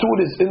the patur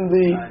is in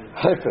the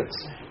hefetz.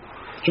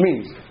 Which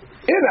means,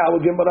 in our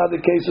Gemara, the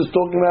case is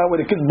talking about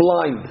when the kid's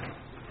blind,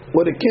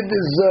 when the kid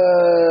is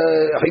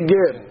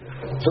higir.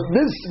 So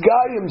this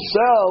guy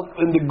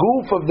himself, in the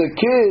goof of the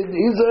kid,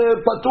 he's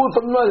a patur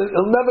from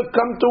he'll never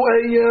come to a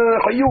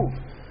hayuv.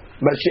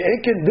 But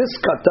she'ekin, this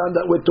katan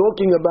that we're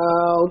talking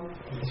about,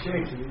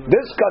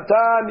 this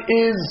katan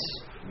is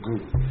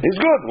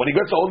good. When he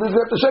gets older, he's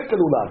going to have to shake the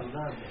lulav.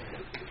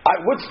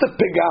 What's the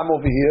pigam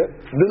over here?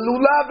 The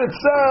lulav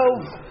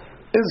itself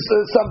is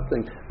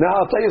something.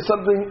 Now I'll tell you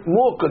something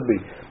more could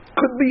be.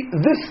 Could be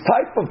this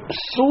type of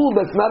psul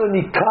that's not an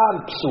ikar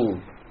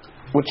psul,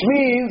 which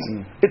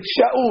means it's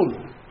shaul.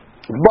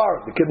 It's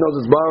borrowed. The kid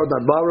knows it's borrowed,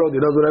 not borrowed. He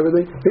knows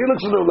everything. He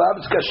looks in the lab,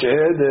 it's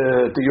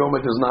kasher, the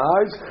Yomi is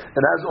nice,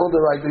 and has all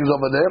the right things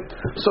over there.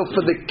 So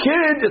for the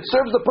kid, it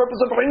serves the purpose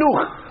of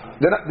chinuch.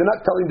 They're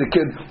not telling the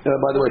kid,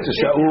 by the way, it's a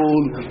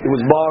shaul, it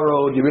was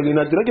borrowed, they're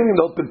not giving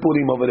him the open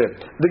purim over there.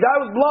 The guy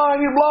was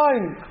blind, he's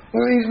blind.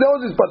 He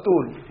knows his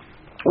patur.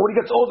 When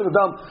he gets older,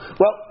 down,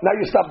 well, now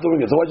you stop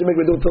doing it. So why'd you make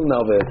me do it till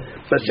now?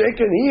 But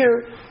shaking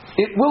here,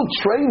 it will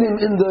train him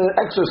in the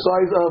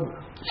exercise of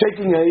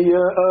shaking a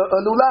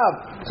lulav.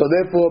 So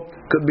therefore,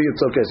 could be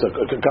it's okay. So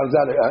it comes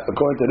out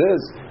according to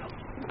this.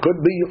 Could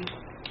be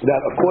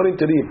that according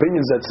to the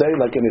opinions that say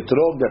like an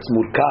etrog that's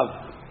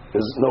murkav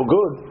is no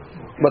good,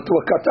 but to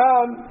a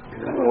katan,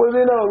 well,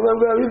 it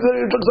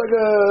looks like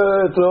a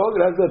etrog.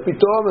 It has the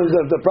pitom and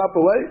the proper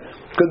way.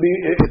 Could be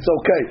it's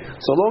okay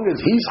so long as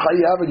he's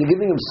chayav and you're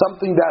giving him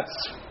something that's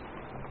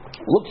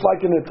looks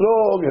like an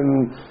etrog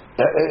and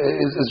is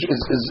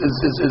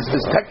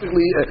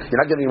technically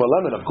you're not giving him a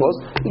lemon, of course.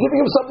 You're giving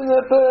him something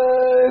that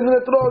is an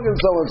etrog and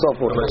so on and so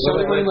forth. עכשיו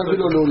אם אני מביא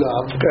לו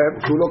לולב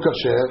שהוא לא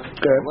כשר,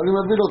 אבל אני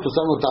מביא לו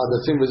שם לו את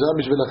העדסים וזה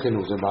בשביל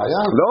החינוך, זה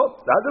בעיה? לא,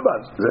 אדרבה.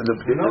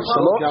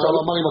 כי הרב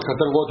אמר אם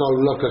הכתר רואה אותו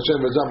לולב כשר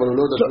וזה, אבל הוא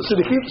לא יודע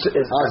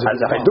אז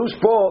החידוש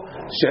פה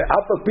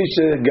שאף על פי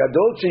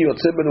שגדול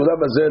שיוצא בלולב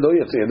הזה לא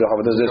יוצא ידו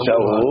חוות הזה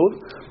שאול,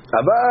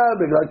 אבל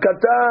בגלל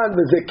קטן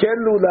וזה כן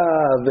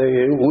לולב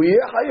והוא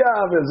יהיה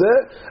חייב וזה,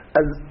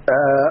 אז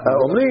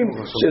אומרים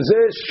שזה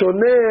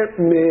שונה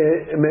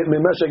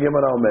ממה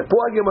שהגמרא אומר. פה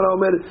הגמרא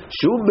אומר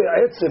שהוא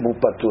בעצם הוא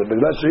פטור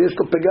בגלל שיש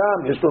לו פגם,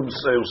 יש לו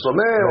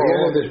סומא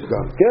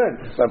כן,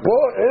 ופה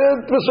אין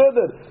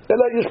בסדר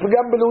אלא יש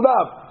פגם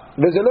בלולב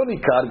וזה לא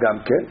ניכר גם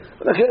כן,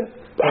 לכן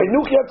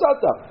חינוך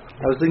יצאת.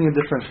 I was thinking a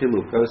different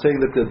chiluk. I was saying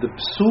that the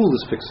psul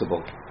is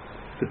fixable.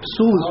 The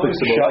psul is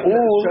fixable.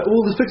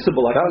 Shaul is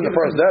fixable. Not on the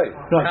first day.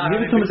 No, I can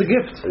give it to him as a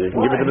gift. You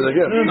can give it to him as a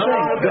gift. No,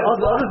 the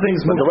other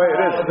things, the way it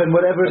is, and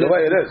whatever. The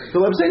way it is.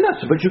 So I'm saying that,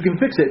 but you can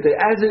fix it.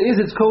 As it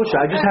is, it's kosher.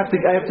 I just have to.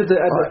 If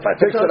I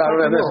fix it, I don't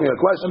have asking a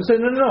question. I'm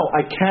saying no.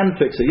 I can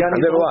fix it. Yeah.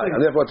 And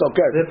therefore it's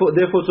okay.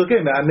 Therefore it's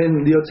okay. I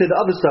mean, you'll say the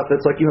other stuff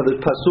that's like the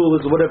pasul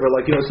is whatever.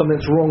 Like something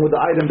that's wrong with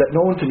the item that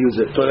no one can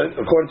use it. So then,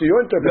 according to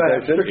your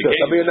interpretation,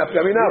 it'll be enough.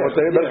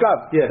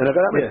 Yeah.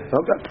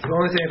 Okay. As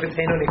long as if it's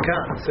ain't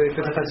nikah. So if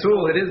it's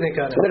pasul, it is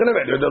nikah.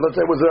 Let's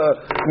say it was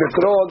a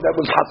mitrog that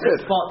was hasir,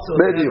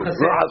 medium, not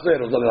hasir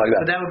or something like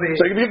that.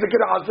 So you give the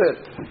kid a hasir.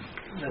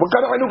 What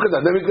kind of hanuk is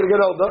that? Then he's going to get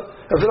older.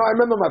 I said, I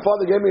remember my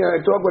father gave me a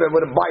mitrog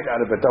with a bite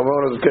out of it when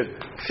I was a kid.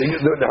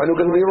 The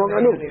hanuk is the wrong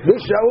hanuk. This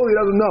shaul he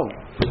doesn't know.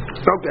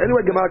 Okay,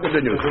 anyway, Gemara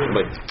continues.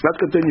 Let's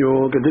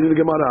continue. Continue the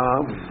Gemara.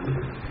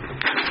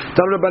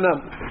 Tell the Banam.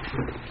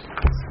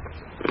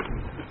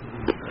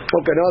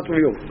 Okay, now let's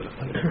review.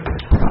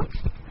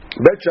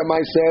 Bet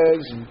Shammai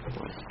says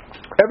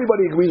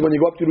Everybody agrees when you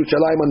go up to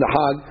Yerushalayim on the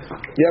Hag,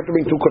 you have to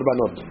bring 2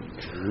 korbanot.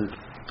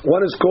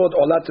 One is called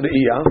Olat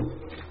Re'iyah,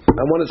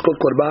 and one is called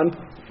Korban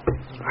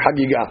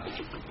Chagigah.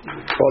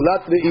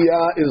 Olat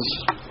Re'iyah is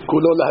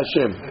Kulo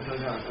LaHashem.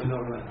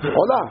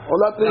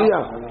 Olat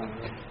Re'iyah.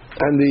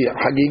 And the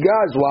Chagigah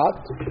is what?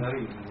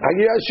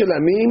 Chagigah is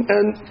Shilamim,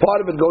 and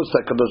part of it goes to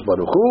Kadosh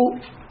Baruch Hu,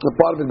 and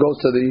part of it goes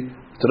to the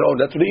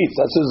that's what he eats.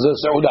 That's his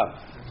Seudah.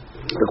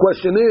 The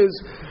question is,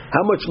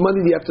 how much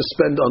money do you have to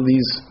spend on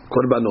these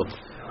korbanot?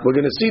 We're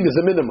going to see there's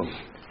a minimum,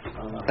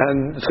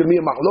 and it's going to be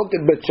a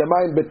machloket Bet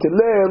Shammai and Bet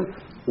Hillel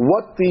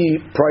what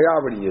the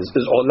priority is.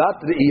 Is Olat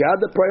Re'iyah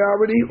the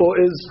priority, or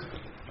is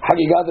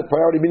Chagigah the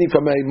priority, meaning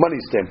from a money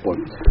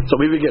standpoint?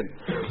 So we begin.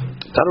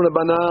 Tanu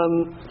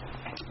Rabbanan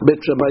Bet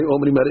Shammai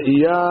Omrim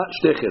Re'iyah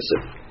Shtei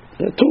Chesef.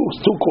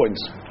 Two coins.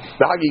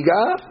 The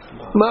Chagigah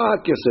Ma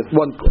Kesef,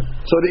 1 coin.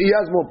 So the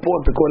Re'iyah is more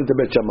important according to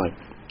Bet Shammai.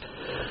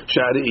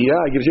 Sha'ar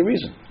Re'iyah gives you a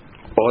reason.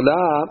 Ola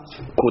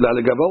Kula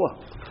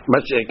Legavoa.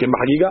 Mash'ekin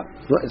Chagigah.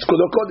 It's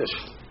Kulo Kodesh.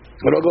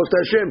 It all goes to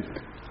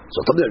Hashem. So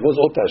it goes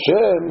all to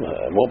Hashem.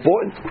 More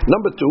important.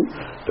 Number 2.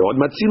 ועוד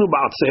מצינו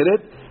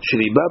בעצרת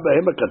שריבה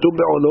בהם הכתוב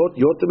בעולות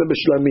יותם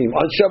ובשלמים.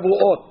 On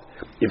Shavuot.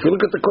 If you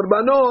look at the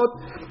korbanot,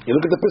 you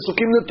look at the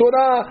pesukim in the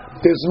Torah,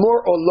 there's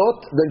more olot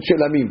than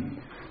shelamim.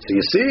 So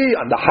you see,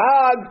 on the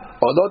Hag,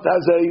 olot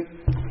has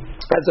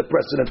a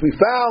precedent. We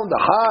found the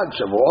Hag,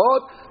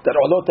 Shavuot, that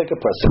olot take a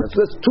precedent. So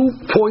there's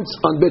 2 points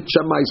on Bet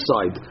Shammai's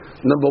side.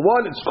 Number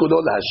 1, it's Kulo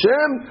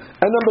LaHashem,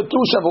 and number 2,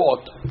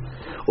 Shavuot.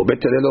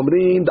 ובית הלל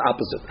אומרים the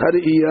opposite.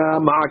 הראייה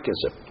מעה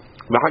כסף,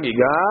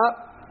 וחגיגה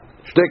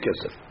שתי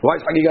כסף. Why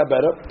is חגיגה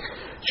better?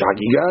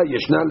 שחגיגה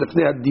ישנה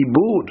לפני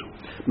הדיבור,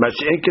 מה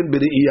שאין כן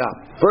בראייה.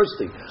 First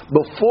thing,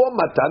 before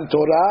Matan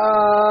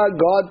Torah,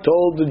 God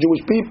told the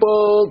Jewish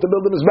people to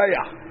build a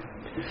Mizbeach.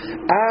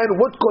 And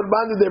what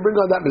korban did they bring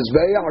on that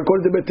Mizbeach?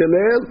 According to Bet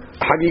Hillel,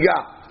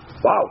 Chagigah.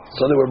 Wow,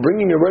 so they were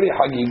bringing already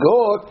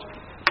Chagigot.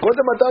 Go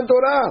to Matan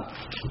Torah.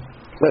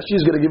 Now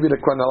she's going to give you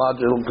the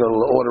chronological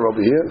order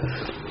over here,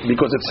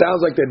 because it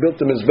sounds like they built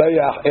the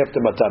Mizbeach after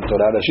Matan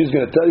Torah. Now she's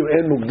going to tell you,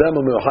 En Mukdam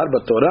U'Me'ochar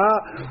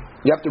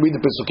B'Torah. You have to read the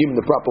Pesukim in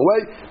the proper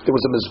way. There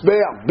was a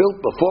Mizbeach built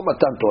before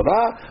Matan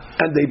Torah,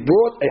 and they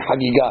brought a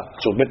Chagigah.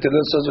 So Bet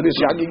Hillel says, this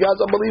Chagigah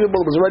is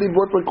unbelievable. It was already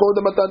brought before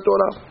the Matan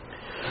Torah.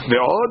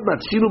 Ve'od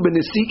Matzinu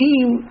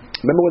B'Nesi'im.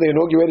 Remember when they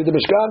inaugurated the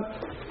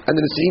Mishkan? And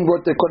the Nesi'im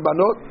brought their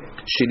korbanot.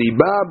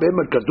 Sheliba b'hem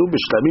katuv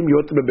b'shlamim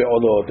yotem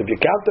be'olot. If you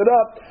count it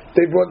up,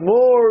 they brought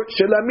more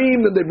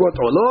shelamim than they brought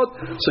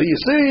olot. So you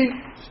see,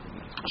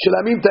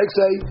 shelamim takes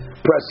a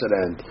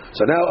precedent.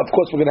 So now, of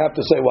course, we're going to have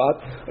to say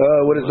what?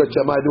 What does Bet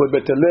Shammai do with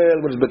Bet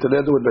Hillel? What does Bet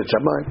Hillel do with Bet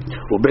Shammai?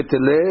 Well, Bet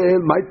Hillel,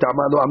 my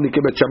tamalo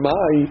amnike Bet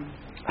Shammai.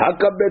 How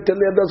come Bet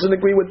Hillel doesn't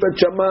agree with Bet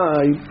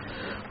Shammai?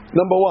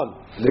 Number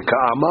 1, the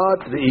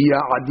Ka'amat, the Iya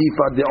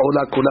Adifa, the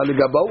Ola Kula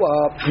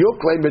Ligabawa. Your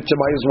claim Bet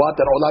Shammai is what?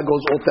 That Ola goes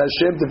all to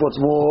Hashem, if it's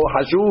more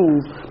Hashuv.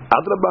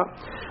 Adraba.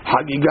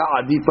 Hagigah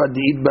Adifa,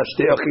 the Id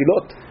Bashte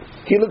Achilot.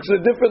 He looks at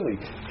it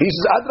differently. He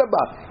says,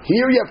 Adraba,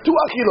 here you have 2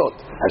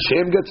 Achilot.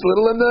 Hashem gets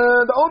little and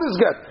the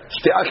owners get.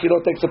 Shte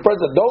Achilot takes the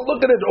present. Don't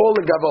look at it all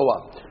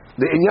Ligabawa.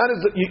 The Inyan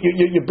is that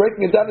you're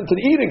breaking it down into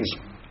the eatings.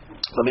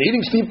 From the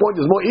eating standpoint,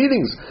 there's more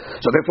eatings.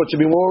 So therefore it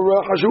should be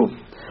more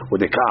Hashuv. With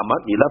the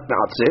Ka'amat, Yilat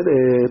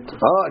Me'atzeret.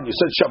 And you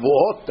said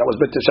Shavuot. That was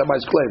Bet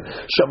Shammai's claim.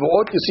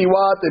 Shavuot, you see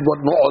what? They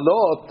brought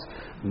Mo'olot.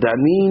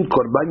 Danin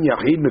Korban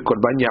Yachid me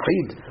Korban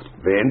Yachid.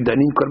 Ve'en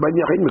Danin Korban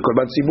Yachid me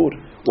Korban Tzibur.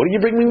 What are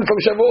you bringing from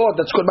Shavuot?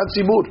 That's Korban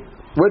Tzibur.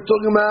 We're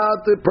talking about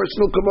the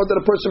personal korban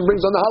that a person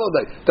brings on the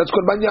holiday. That's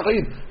Korban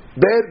Yachid.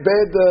 Bad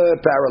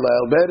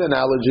parallel, bad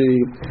analogy.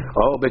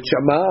 Oh, Bet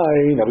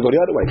Shammai. Now we go the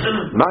other way.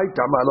 My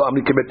Tamalo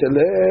Amrike Bet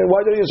Hillel.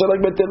 Why don't you say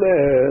like Bet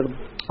Hillel?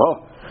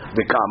 Oh.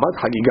 The Ka'amat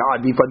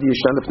Chagigah Adifa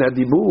Yishnan Lefnei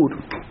Dibur.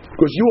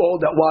 Because you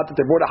hold that what? That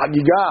they brought a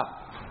Chagigah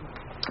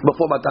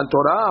before Matan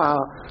Torah.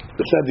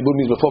 Lefnei Dibur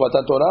means before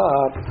Matan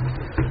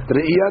Torah.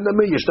 Re'iyah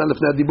Nami Yishnan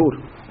Lefnei Dibur.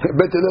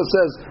 Bet Hillel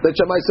says, Bet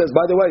Shammai says,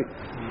 by the way,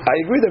 I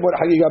agree they brought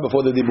a Chagigah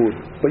before the Dibur.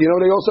 But you know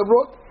what they also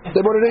brought?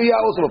 They brought a Re'iyah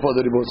also before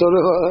the Dibur. So,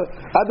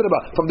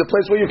 Adraba, from the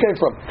place where you came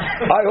from.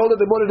 I hold that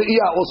they brought a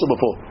Re'iyah also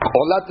before.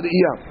 Olat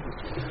Re'iyah.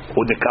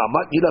 Or the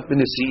Ka'amat Yilat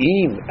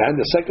B'Nesi'im. And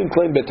the second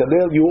claim, Bet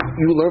Hillel, you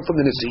learn from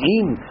the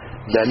Nesi'im.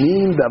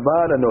 Danim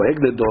davar anoheg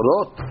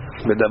ledorot,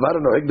 vedavar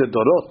anoheg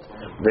ledorot,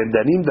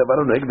 vedanim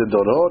davar anoheg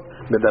ledorot,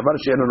 vedavar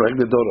she'en anoheg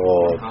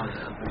ledorot.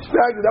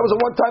 That was a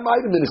one-time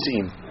item in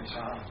Nesi'im.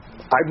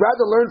 I'd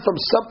rather learn from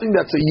something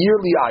that's a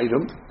yearly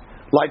item,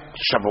 like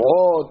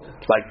Shavuot,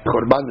 like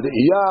Korban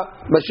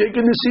Re'iyah, Mashayk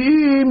and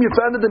Nesi'im, you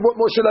found that they brought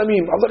more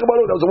Shalamim. I was like,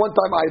 that was a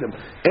one-time item.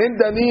 En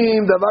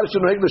danim davar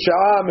shenoheg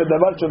l'sha'am,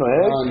 vedavar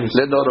shenoheg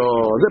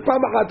ledorot. Ze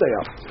pam achat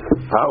haya.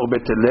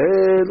 Ubet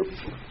Hillel.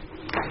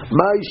 Now,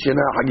 how do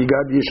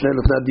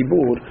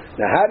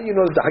you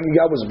know that the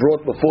Chagigah was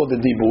brought before the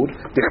Dibur?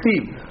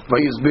 Tichtib,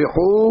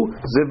 vayizbechu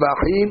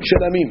zevachim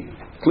shelamim.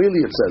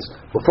 Clearly it says,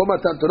 before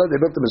Matan Torah they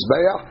built the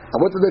Mizbeach, and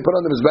what did they put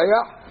on the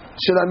Mizbeach?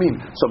 Shilamim.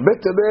 So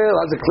Bet Hillel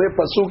has a clear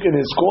pasuk in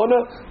his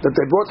corner that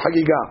they brought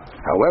Chagigah.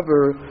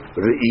 However,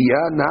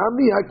 Re'iyah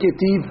Nami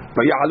HaKetiv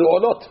V'Ya'alu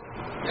Olot.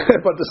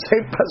 But the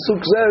same pasuk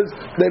says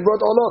they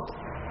brought Olot.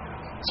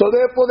 So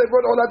therefore they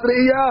brought Olat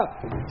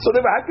Re'iyah. So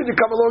therefore how could you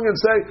come along and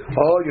say,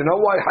 oh, you know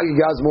why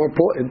Chagigah is more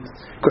important?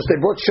 Because they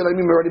brought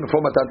Shilamim already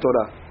before Matan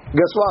Torah.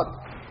 Guess what?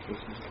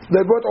 They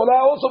brought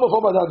Olah also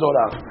before Matan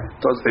Torah.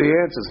 So he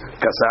answers,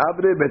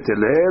 Kasabre Bet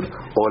Hillel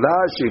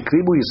Olah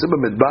Shekribu Yisib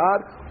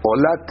Midbar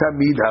Olat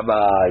Tamid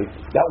Havai.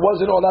 That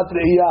wasn't Olat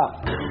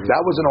Re'iyah. That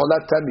was an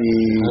Olat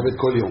Tamid.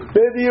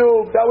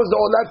 That was the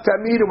Olat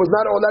Tamid. It was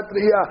not Olat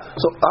Re'iyah.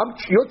 So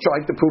you're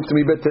trying to prove to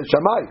me Bet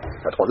Shammai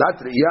that Olat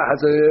Re'iyah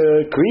has a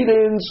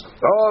credence.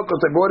 Oh, because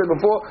they brought it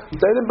before.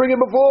 They didn't bring it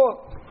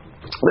before.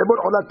 They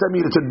brought Olat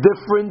Tamid. It's a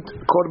different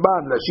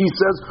korban. She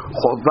says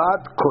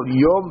Chovat Kol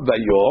Yom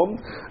Vayom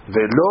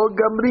Velo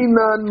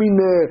Gamrinan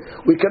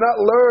Mineh. We cannot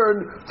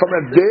learn from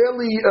a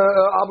daily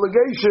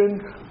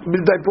obligation.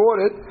 They brought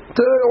it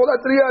to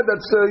Olat Re'iyah.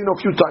 That's a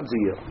few times a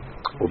year.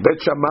 Bet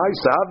Shammai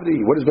Savri.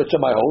 What does Bet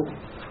Shammai hold?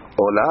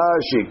 Ola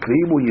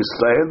Shekrimu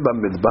Yisrael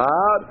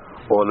Bamidbar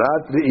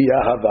Olat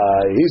Re'iyah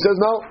Havai. He says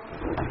no.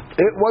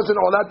 It wasn't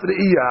Olat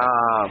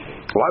Re'iyah.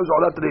 Why was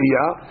Olat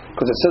Re'iyah?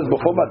 Because it says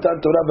before Matan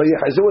Torah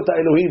Vayichazu et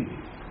Elohim.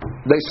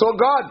 They saw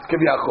God,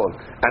 Kiviyachol,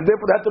 and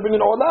therefore they had to bring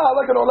an Olah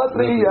like an Olat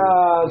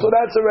Re'iyah. So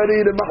that's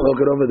already the look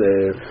it over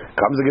there.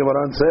 Comes the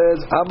Gemara and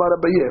says, Amar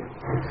Abayeh,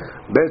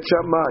 Bet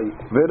Shammai,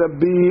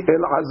 Rabbi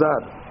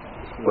Elazar.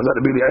 Was that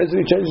Rabbi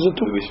Elazar? He changes it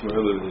to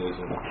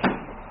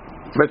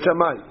Bet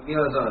Shammai.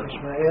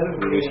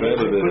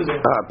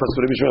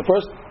 Pastor Rabbi Ishmael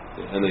first.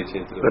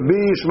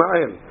 Rabbi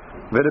Ishmael.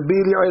 ורבי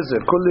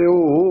אליעזר, כל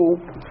הוא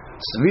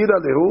סבירה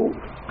להו,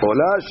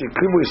 עולה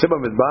שהקריבו ישב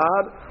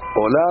במדבר,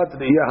 עולת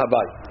ראייה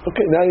הבית.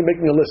 Okay, now you're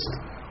making a list.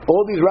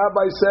 All these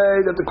rabbis say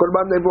that the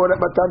korban they brought at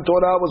Matan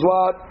Torah was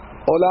what?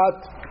 עולת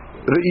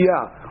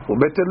ראייה.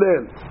 ובית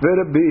הלל,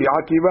 ורבי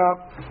עקיבא,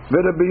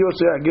 ורבי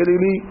יוסי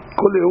הגלילי,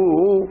 כל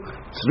הוא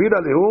סבירה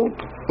להו,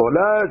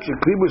 עולה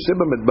שהקריבו ישב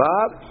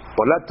במדבר,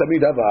 עולת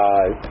תמיד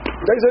הבית.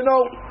 They say no,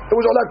 it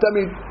was עולת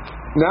תמיד.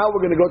 Now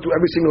we're going to go to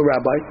every single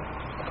rabbi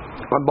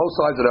on both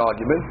sides of the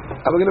argument,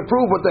 and we're going to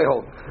prove what they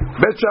hold.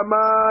 Bet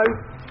Shammai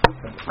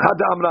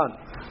Hada Amran.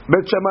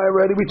 Bet Shammai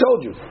already we told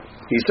you.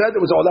 He said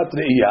it was Olat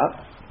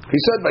Re'iyah. He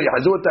said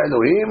Vayichazu et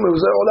Elohim. It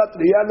was Olat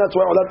Re'iyah, and that's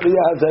why Olat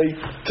Re'iyah has a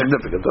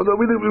significance. So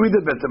we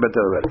did Bet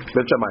already.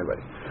 Bet Shammai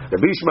already.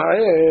 Rabbi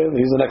Ishmael,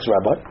 he's the next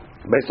rabbi.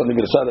 Based on the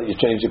Gersa that you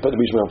changed, you put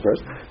Rabbi Ishmael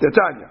first. The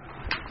Tanya.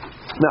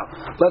 Now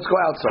let's go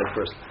outside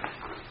first.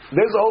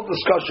 There's a whole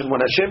discussion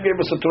when Hashem gave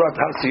us the Torah at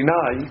Har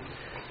Sinai.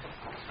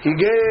 He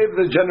gave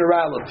the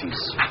generalities.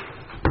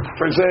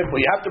 For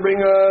example, you have to bring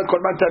a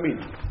Korban Tamid,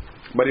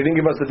 but he didn't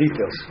give us the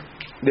details.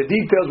 The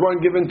details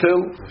weren't given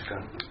till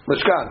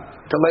Mishkan,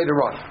 till later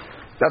on.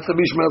 That's the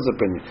Bishmael's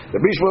opinion. The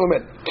Bishmael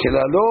meant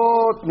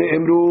Kilalot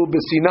ne'emru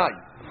b'Sinai.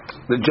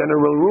 The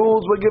general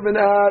rules were given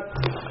at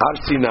Har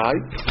Sinai.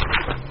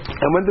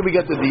 And when did we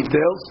get the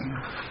details?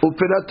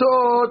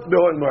 Upiratot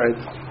be'ol moed.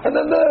 And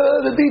then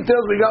the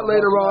details we got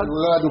later on.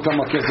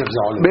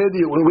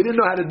 We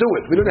didn't know how to do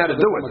it. We didn't know how to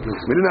do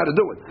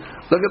it.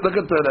 Look at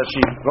the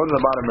Rashi. Go to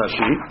the bottom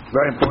Rashi.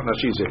 Very important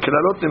Rashi here.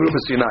 Kilalot ne'emru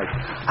b'Sinai.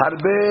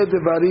 Harbe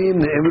devarim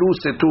ne'emru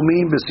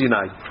setumim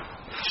b'Sinai.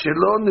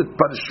 Shelon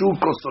nitparshu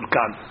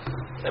kosorkan.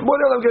 And one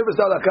of them gave us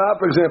halakha,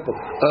 for example.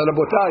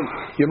 Rabotai,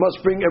 you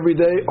must bring every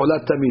day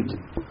olat tamid.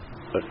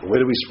 Where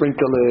do we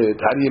sprinkle it?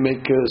 How do you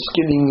make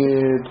skinning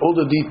it? All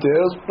the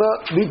details.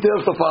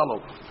 Details to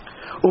follow.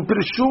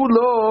 Upirshu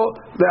lo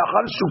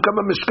le'achar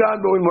shukam mishkan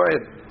be'ol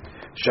moed.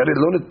 Shari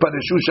lo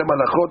nitparshu shem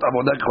halachot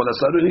avodah kol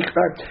asarut.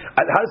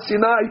 At Har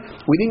Sinai,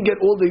 we didn't get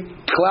all the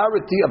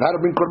clarity of how to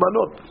bring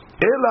korbanot.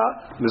 Ela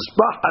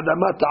mizbach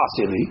adama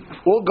ta'asili.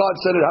 All God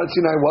said at Har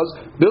Sinai was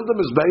build a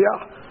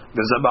mizbeach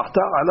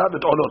v'zabachta alav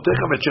et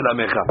olotecha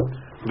v'shelamecha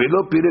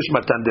v'lo pirish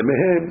matan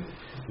demehem.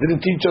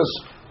 Didn't teach us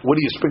what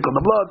do you sprinkle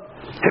the blood,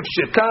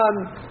 hefshetan,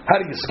 how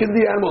do you skin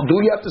the animal? Do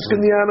you have to skin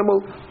the animal?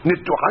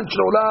 Nittuhan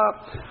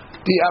shlola.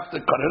 Do you have to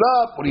cut it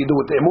up? What do you do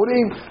with the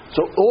emurim?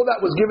 So all that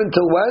was given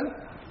till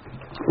when?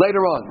 Later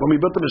on, when we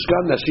built the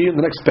Mishkan, Nashi, in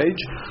the next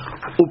page,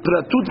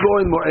 Upratut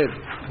go'in mo'ed,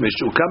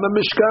 Mishukam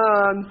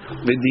ha-Mishkan,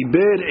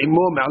 v'diber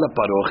imo me'ala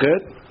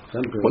parochet,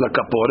 or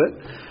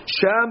kaporet,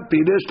 Sham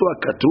pidesh to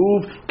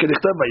ha-katuv,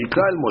 k'nichtav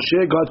v'yikra el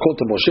Moshe, God called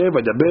to Moshe,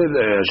 v'daber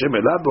Hashem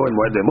elav, go'in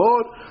mo'ed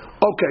emor.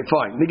 Okay,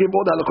 fine. They give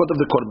all the halakot of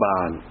the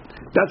Korban.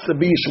 That's the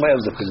B.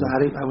 Ishmael's opinion.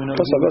 We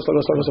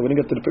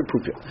didn't get to the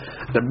proof yet.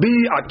 The B.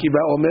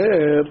 Akiva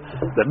Omer,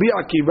 the B.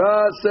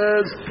 Akiva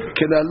says,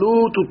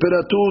 Kedalut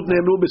uperatut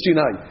ne'emru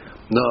b'Sinai.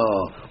 No,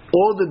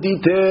 all the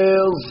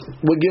details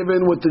were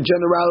given with the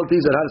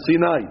generalities at Har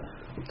Sinai.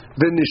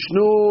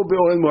 V'nishnu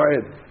be'ohen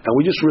moed, and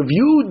we just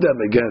reviewed them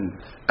again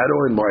at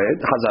Ohen Moed,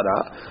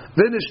 Hazara.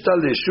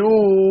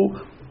 V'nishtaleshu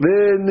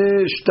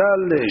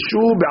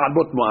v'nishtaleshu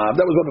be'albot Moab.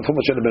 That was when before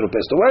Moshe Rabbeinu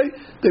passed away.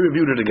 They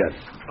reviewed it again.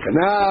 And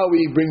now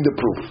we bring the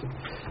proof.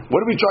 What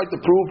do we try to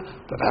prove?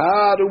 That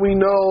how do we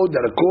know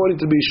that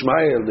according to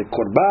Ishmael, the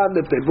korban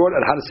that they brought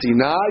at Har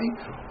Sinai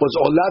was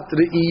olat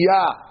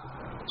re'iyah?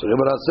 So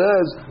Gemara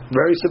says,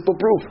 very simple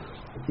proof,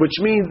 which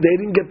means they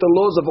didn't get the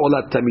laws of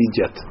olat tamid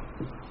yet.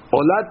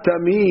 Olat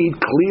tamid,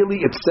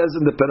 clearly it says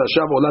in the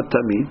parasha of olat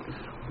tamid,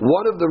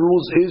 one of the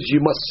rules is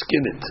you must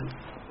skin it.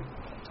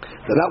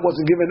 Now that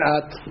wasn't given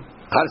at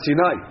Har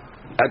Sinai.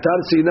 At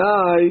Har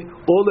Sinai,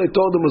 all they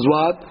told them was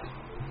what?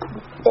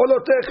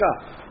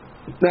 Olotecha.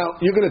 Now,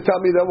 you're going to tell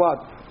me that what?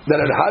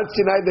 That at Har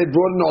Sinai they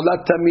brought in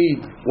Olat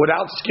Tamid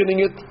without skinning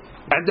it,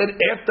 and then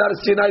after Har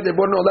Sinai they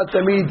brought in Olat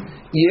Tamid,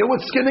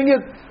 with skinning it?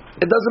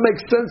 It doesn't make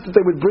sense that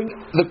they would bring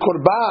the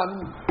Korban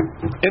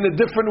in a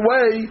different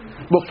way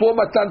before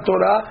Matan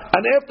Torah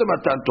and after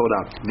Matan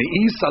Torah.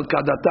 V'is al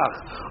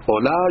kadatach,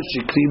 Ola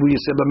shikrivu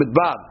yiseh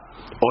b'midbar,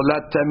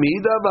 Olat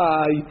Tamid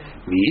avai,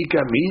 v'hi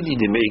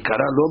kamid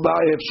meikara lo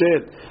ba'ay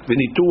hefshet,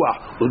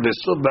 v'nituach,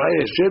 u'besot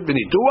ba'ay hefshet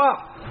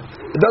v'nituach.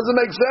 It doesn't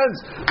make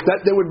sense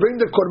that they would bring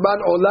the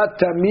Korban Olat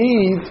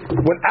Tamid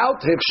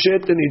without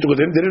Hefshet and Nituach.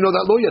 They didn't know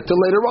that law yet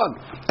till later on.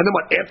 And then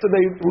what? After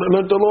they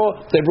learned the law,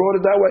 they brought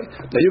it that way.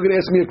 Now you're going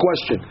to ask me a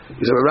question.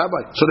 You say, well,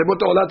 Rabbi, so they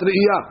brought the Olat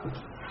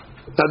Re'iyah.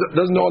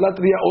 Doesn't the Olat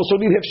Re'iyah also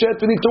need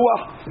Hefshet and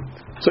Nituach?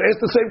 So ask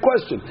the same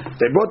question.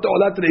 They brought the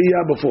Olat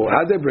Re'iyah before.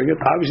 How did they bring it?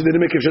 Obviously they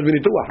didn't make Hefshet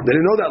v'nituach. They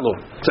didn't know that law.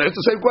 So ask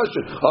the same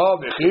question.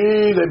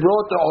 They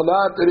brought the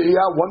Olat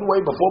Re'iyah one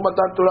way before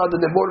Matan Torah,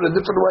 then they brought it a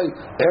different way.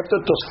 After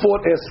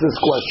Tosfot asks this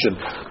question,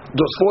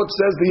 Tosfot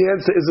says the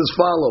answer is as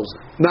follows.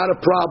 Not a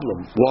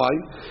problem. Why?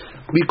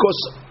 Because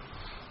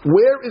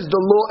where is the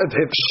law of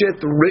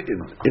Hefshet written?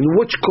 In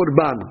which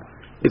Korban?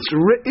 It's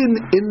written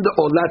in the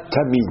Olat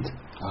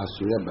Tamid.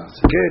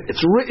 Okay, it's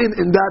written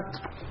in that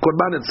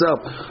Korban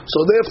itself. So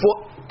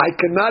therefore, I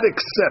cannot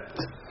accept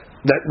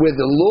that where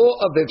the law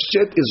of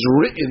Hefshet is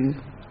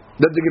written,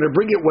 that they're going to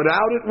bring it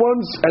without it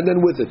once and then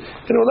with it.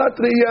 You know,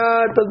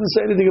 it doesn't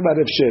say anything about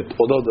Hefshet,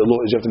 although the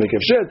law is you have to make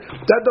Hefshet.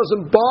 That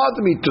doesn't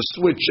bother me to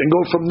switch and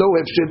go from no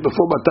Hefshet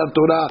before Matan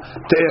Torah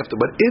to after.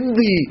 But in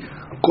the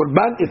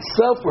Korban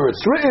itself, where it's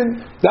written,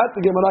 that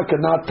the Gemara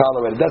cannot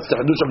tolerate. That's the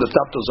Hadush of the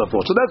top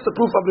Tosafot. So that's the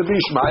proof of Rabbi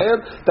Ishmael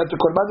that the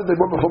Korban that they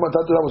brought before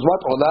Matan Torah was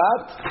what?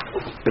 Olat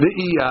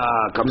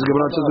Re'iyah. Comes the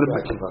Gemara to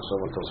Rabbi Akiva.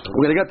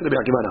 We're going to get to Rabbi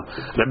Akiva now.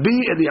 Rabbi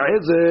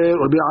Eliezer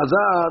or Rabbi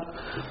Azar,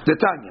 the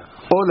Tanya.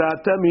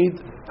 Olat Tamid,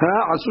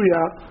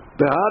 Asuya,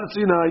 Behar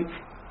Sinai.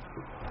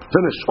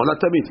 Finish. Olat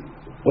Tamid.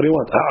 What do you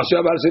want?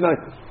 Asuya Behar Sinai.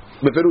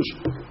 Beferush.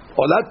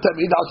 Olat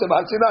Tamid, Asuya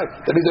Behar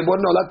Sinai. That means they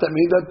brought Olat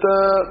Tamid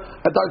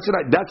at Har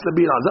Sinai. That's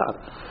Rabbi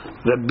Elazar.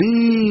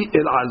 Rabbi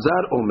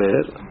Elazar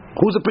Omer.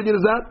 Whose opinion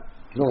is that?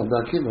 No,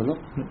 the Akiva, no?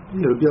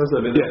 Rabbi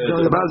Elazar.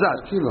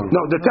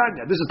 No, the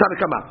Tanya. This is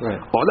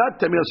Tanakama. Olat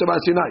Tamid, Asuya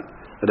Behar Sinai.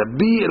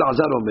 Rabbi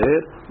Elazar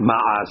Omer.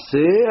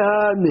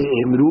 Ma'aseh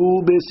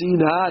ne'emru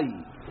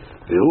beSinai.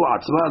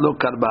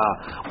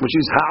 Which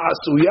is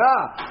ha'asuya,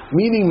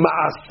 meaning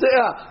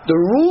ma'aseh, the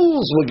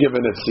rules were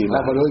given at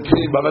Sinai. So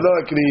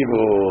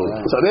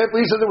therefore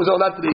he said it was Olat